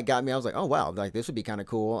kind of like got me. I was like, oh wow, like this would be kind of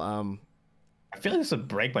cool. I feel like this would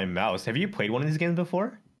break my mouse. Have you played one of these games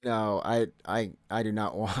before? No, I do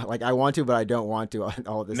not want, like, I want to, but I don't want to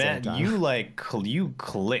all at the same Man, time. you like you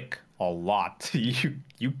click a lot.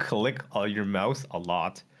 You click your mouse a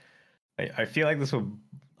lot. I feel like this would.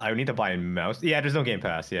 I would need to buy a mouse. Yeah, there's no Game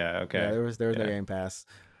Pass. Yeah, okay. Yeah, there was no Yeah. Game Pass.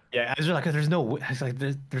 Yeah, I was like, there's no. I was like,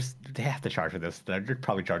 there's they have to charge for this. They're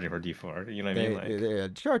probably charging for D4. You know what I mean?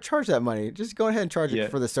 Like, Charge that money. Just go ahead and charge Yeah.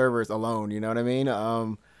 it for the servers alone. You know what I mean?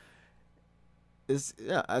 Yeah.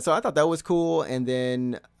 So I thought that was cool. And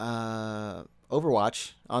then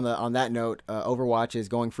Overwatch. On that note, Overwatch is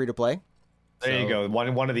going free to play. There you So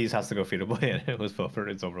go. One of these has to go free to play, and it was for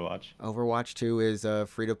it's Overwatch. Overwatch 2 is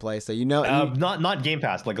free to play. So Not Game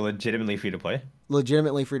Pass, like legitimately free to play.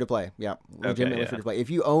 legitimately free to play. Yeah, legitimately yeah. free to play. If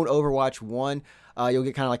you own Overwatch 1, you'll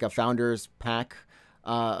get kind of like a founders pack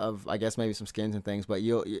of, I guess, maybe some skins and things. But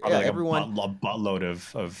Probably like everyone. a buttload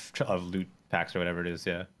of loot packs or whatever it is.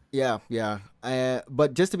 Yeah. Yeah.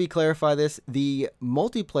 But just to be clarify this, the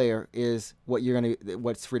multiplayer is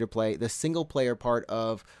what's free to play. The single player part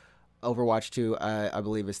of Overwatch 2, I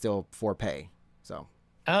believe, is still for pay. So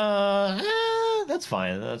That's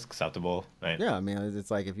fine. That's acceptable, right? yeah, I mean,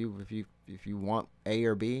 it's like if you want A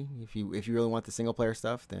or B, if you really want the single player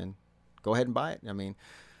stuff, then go ahead and buy it. I mean,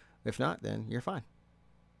 if not, then you're fine.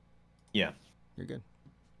 Yeah. You're good.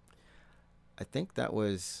 I think that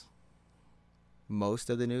was most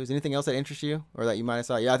of the news. Anything else that interests you or that you might have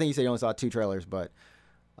saw? Yeah, I think you said you only saw 2 trailers, but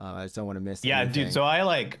I just don't want to miss. Yeah, anything. dude. So I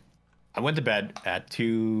went to bed at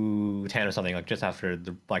 2:10 or something, like just after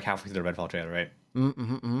halfway through the Redfall trailer, right?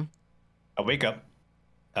 I wake up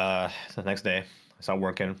the next day, I start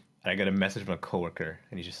working, and I get a message from a coworker,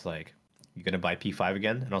 and he's just like, "You gonna buy P5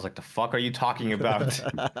 again?" And I was like, "The fuck are you talking about?"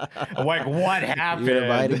 I'm like, "What happened?" You gonna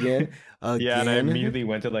buy it again? Yeah, and I Again? immediately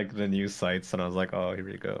went to like the news sites, and I was like, "Oh, here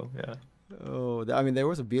we go." Yeah. Oh, I mean, there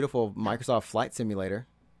was a beautiful Microsoft Flight Simulator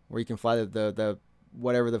where you can fly the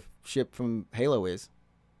whatever the ship from Halo is.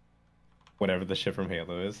 Whatever the ship from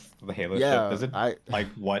Halo is, the Halo Yeah, ship. Is it like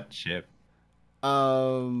what ship?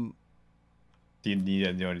 Um, Do you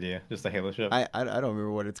need no idea? Just the Halo ship? I don't remember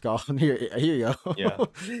what it's called. Here you go. Yeah.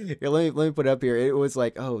 Here, let me put it up here. It was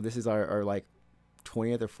like, oh, this is our like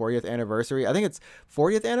 20th or 40th anniversary. I think it's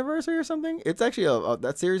 40th anniversary or something. It's actually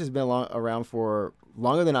that series has been around for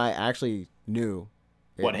longer than I actually knew.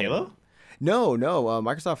 What, Halo? No,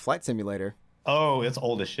 Microsoft Flight Simulator. Oh, it's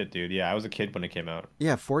old as shit, dude. Yeah, I was a kid when it came out.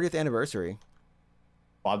 Yeah, 40th anniversary.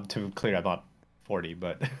 Well, to be clear, I'm not 40,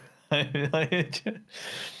 but to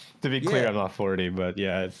be clear, Yeah. I'm not 40, but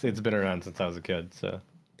yeah, it's been around since I was a kid. So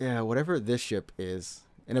Yeah, whatever this ship is,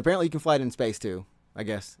 and apparently you can fly it in space too. I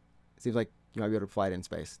guess it seems like you might be able to fly it in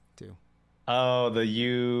space too. oh,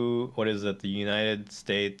 what is it? The United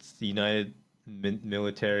States, United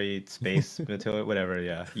Military Space Military, whatever.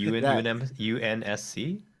 Yeah,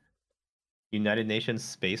 UNSC, United Nations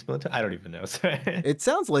Space Military. I don't even know. Sorry. It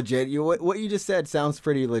sounds legit. What you just said sounds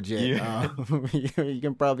pretty legit. Yeah. You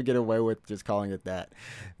can probably get away with just calling it that.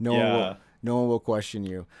 Yeah. No one will question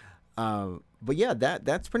you. But yeah,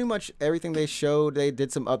 that's pretty much everything they showed. They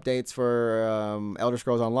did some updates for Elder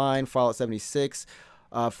Scrolls Online, Fallout 76.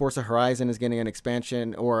 Forza Horizon is getting an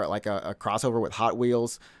expansion or like a crossover with Hot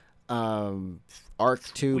Wheels. Arc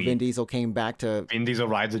 2, Sweet. Vin Diesel came back to. Vin Diesel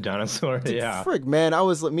rides a dinosaur. Yeah. Frick, man,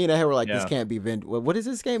 me and Ed were like, this Yeah. can't be Vin. What is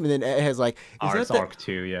this game? And then Ed has like, is It's that the, Arc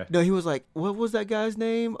 2, yeah. no, he was like, what was that guy's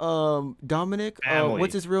name? Dominic? Family.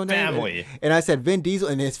 What's his real name? Family. And I said Vin Diesel,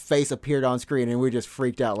 and his face appeared on screen, and we just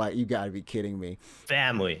freaked out like, you gotta be kidding me.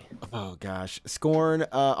 Family. Oh gosh. Scorn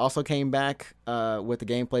also came back with the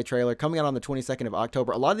gameplay trailer coming out on the 22nd of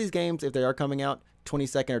October. A lot of these games, if they are coming out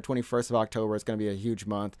 22nd or 21st of October, it's going to be a huge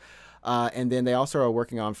month. And then they also are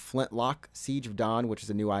working on Flintlock Siege of Dawn, which is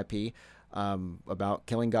a new IP about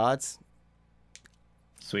killing gods.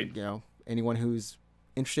 Sweet. You know, anyone who's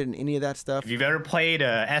interested in any of that stuff. If you've ever played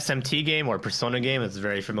a SMT game or a Persona game, it's a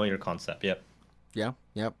very familiar concept. Yep. Yeah,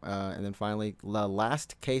 yep. And then finally, The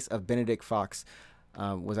Last Case of Benedict Fox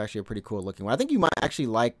was actually a pretty cool looking one. I think you might actually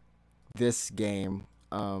like this game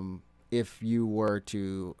if you were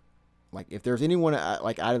to, like, if there's anyone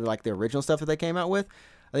like out of like the original stuff that they came out with,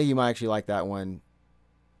 I think you might actually like that one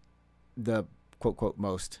the quote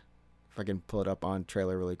most. If I can pull it up on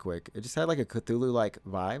trailer really quick. It just had like a Cthulhu like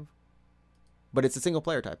vibe, but it's a single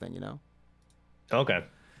player type thing, you know? Okay.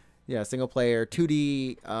 Yeah, single player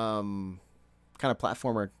 2D kind of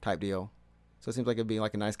platformer type deal. So it seems like it'd be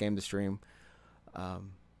like a nice game to stream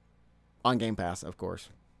on Game Pass, of course.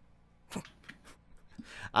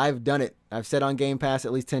 I've done it. I've said on Game Pass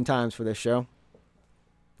at least 10 times for this show,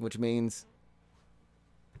 which means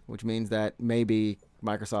that maybe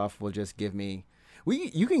Microsoft will just give me.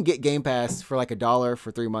 You can get Game Pass for like $1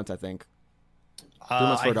 for 3 months, I think. 3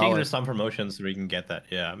 months for I $1. think there's some promotions where you can get that.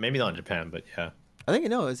 Yeah, maybe not in Japan, but yeah. I think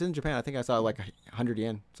it's in Japan. I think I saw like 100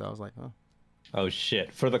 yen. So I was like, oh. Oh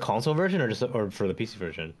shit! For the console version or for the PC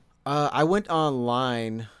version? I went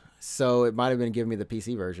online, so it might have been giving me the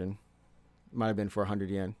PC version. Might have been for 100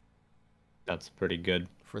 yen That's pretty good.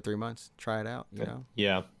 for 3 months. Try it out, you know.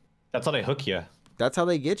 Yeah, that's how they hook you. That's how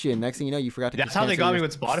they get you. And next thing you know, you forgot to. That's how they cancel got me your-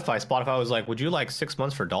 with Spotify. Spotify was like, "Would you like 6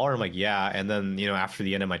 months for $1?" I'm like, "Yeah." And then after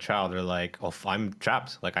the end of my trial, they're like, "Oh, I'm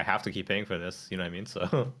trapped. Like I have to keep paying for this." You know what I mean?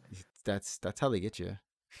 So That's how they get you.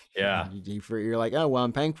 Yeah. You're like, oh well,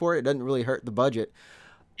 I'm paying for it. It doesn't really hurt the budget.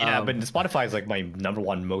 Yeah, but Spotify is like my number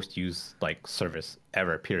one most used like service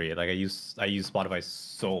ever. Period. Like I use Spotify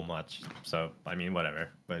so much. So I mean, whatever.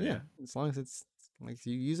 But yeah. As long as it's like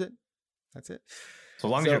you use it, that's it. So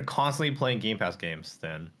long as you're constantly playing Game Pass games,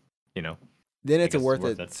 then then it's a guess it's worth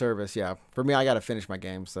worth it it. service. Yeah, for me, I got to finish my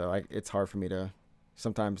game, so it's hard for me to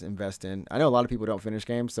sometimes invest in. I know a lot of people don't finish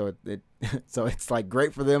games, so it so it's like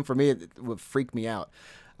great for them. For me, it would freak me out.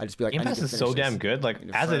 I just be like, Game I need Pass to is so finish damn this. good. Like I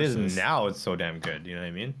need to as it is finish this. now, it's so damn good. You know what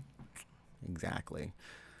I mean? Exactly.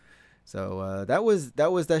 So that was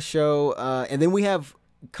that show, and then we have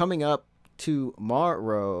coming up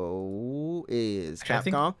tomorrow is Actually, I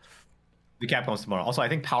think- Capcom. The Capcom's tomorrow. Also, I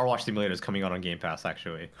think Power Wash Simulator is coming out on Game Pass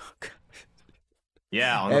actually.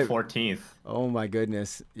 Yeah, on the Hey, 14th. Oh my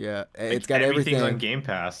goodness! Yeah, Like, it's got everything's everything. on Game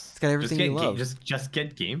Pass. It's got everything you love. Just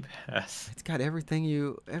get Game Pass. It's got everything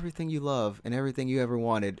you love and everything you ever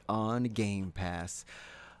wanted on Game Pass.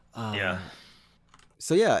 Yeah.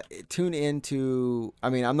 So yeah, tune into. I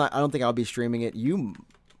mean, I don't think I'll be streaming it. You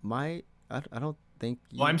might. I don't think.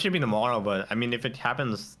 Well, I'm streaming tomorrow, but I mean, if it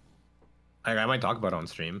happens, I might talk about it on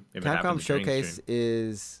stream. If it Capcom happens during Showcase stream.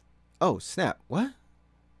 is. Oh snap! What?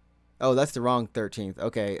 Oh, that's the wrong 13th.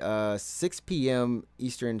 Okay, 6 p.m.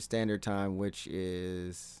 Eastern Standard Time, which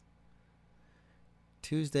is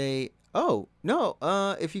Tuesday. Oh no!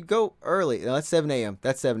 If you go early, no, that's 7 a.m.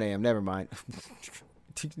 That's 7 a.m. Never mind.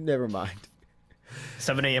 Never mind.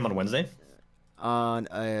 7 a.m. on Wednesday. On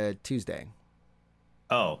Tuesday,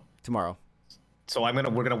 Oh, tomorrow, so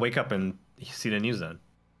we're gonna wake up and see the news then.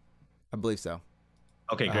 I believe so.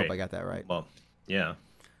 Okay, I great. hope I got that right. Well, yeah.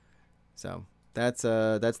 So that's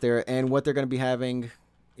there. And what they're going to be having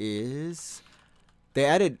is they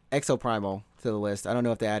added Exoprimal to the list. I don't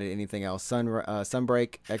know if they added anything else.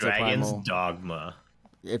 Sunbreak, Dragon's Exoprimal. Dogma.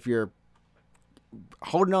 If you're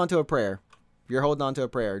holding on to a prayer,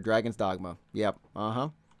 Dragon's Dogma. Yep.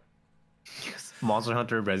 Monster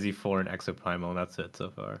Hunter, Resi 4, and Exoprimal. That's it so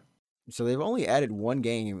far. So they've only added one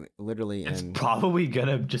game, literally, It's in probably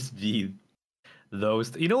gonna just be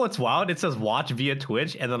those. You know what's wild? It says watch via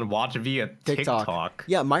Twitch and then watch via TikTok.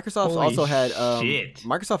 Yeah, Microsoft Holy also had shit.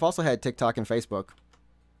 Microsoft also had TikTok and Facebook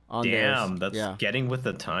on Damn, theirs. that's getting with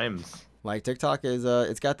the times. Like TikTok is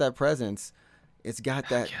it's got that presence. It's got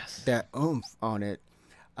that Yes. that oomph on it.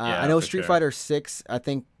 Yeah, I know for Street sure. Fighter 6, I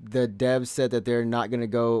think the devs said that they're not going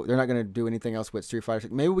to do anything else with Street Fighter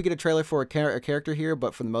 6. Maybe we get a trailer for a character here,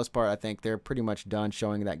 but for the most part I think they're pretty much done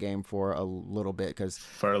showing that game for a little bit cuz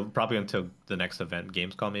For probably until the next event,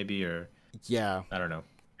 Gamescom maybe, or yeah, I don't know,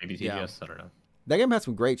 maybe TGS. Yeah. I don't know. that game had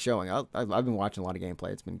some great showing. I've been watching a lot of gameplay.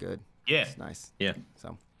 It's been good. Yeah, It's nice. yeah.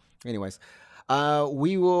 So, anyways,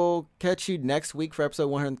 we will catch you next week for episode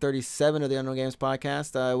 137 of the Unknown Games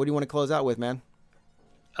podcast. What do you want to close out with, man?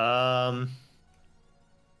 I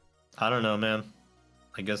don't know, man.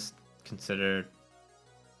 I guess consider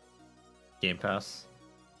Game Pass.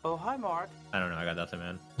 Oh, hi, Mark. I don't know. I got nothing,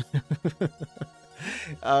 man.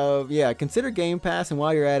 Yeah, consider Game Pass, and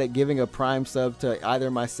while you're at it, giving a Prime sub to either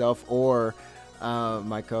myself or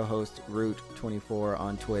my co-host Root24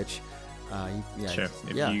 on Twitch. Sure.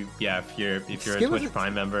 If you're a Just Twitch give us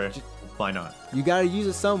Prime member, why not? You got to use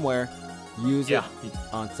it somewhere. Use Yeah, it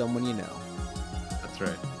on someone you know. that's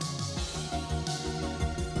right.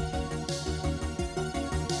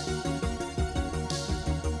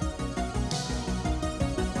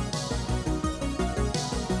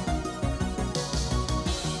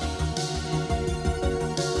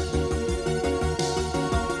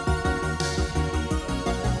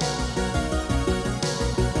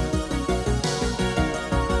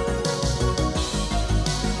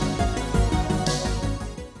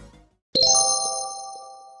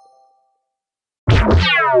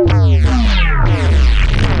 Wow.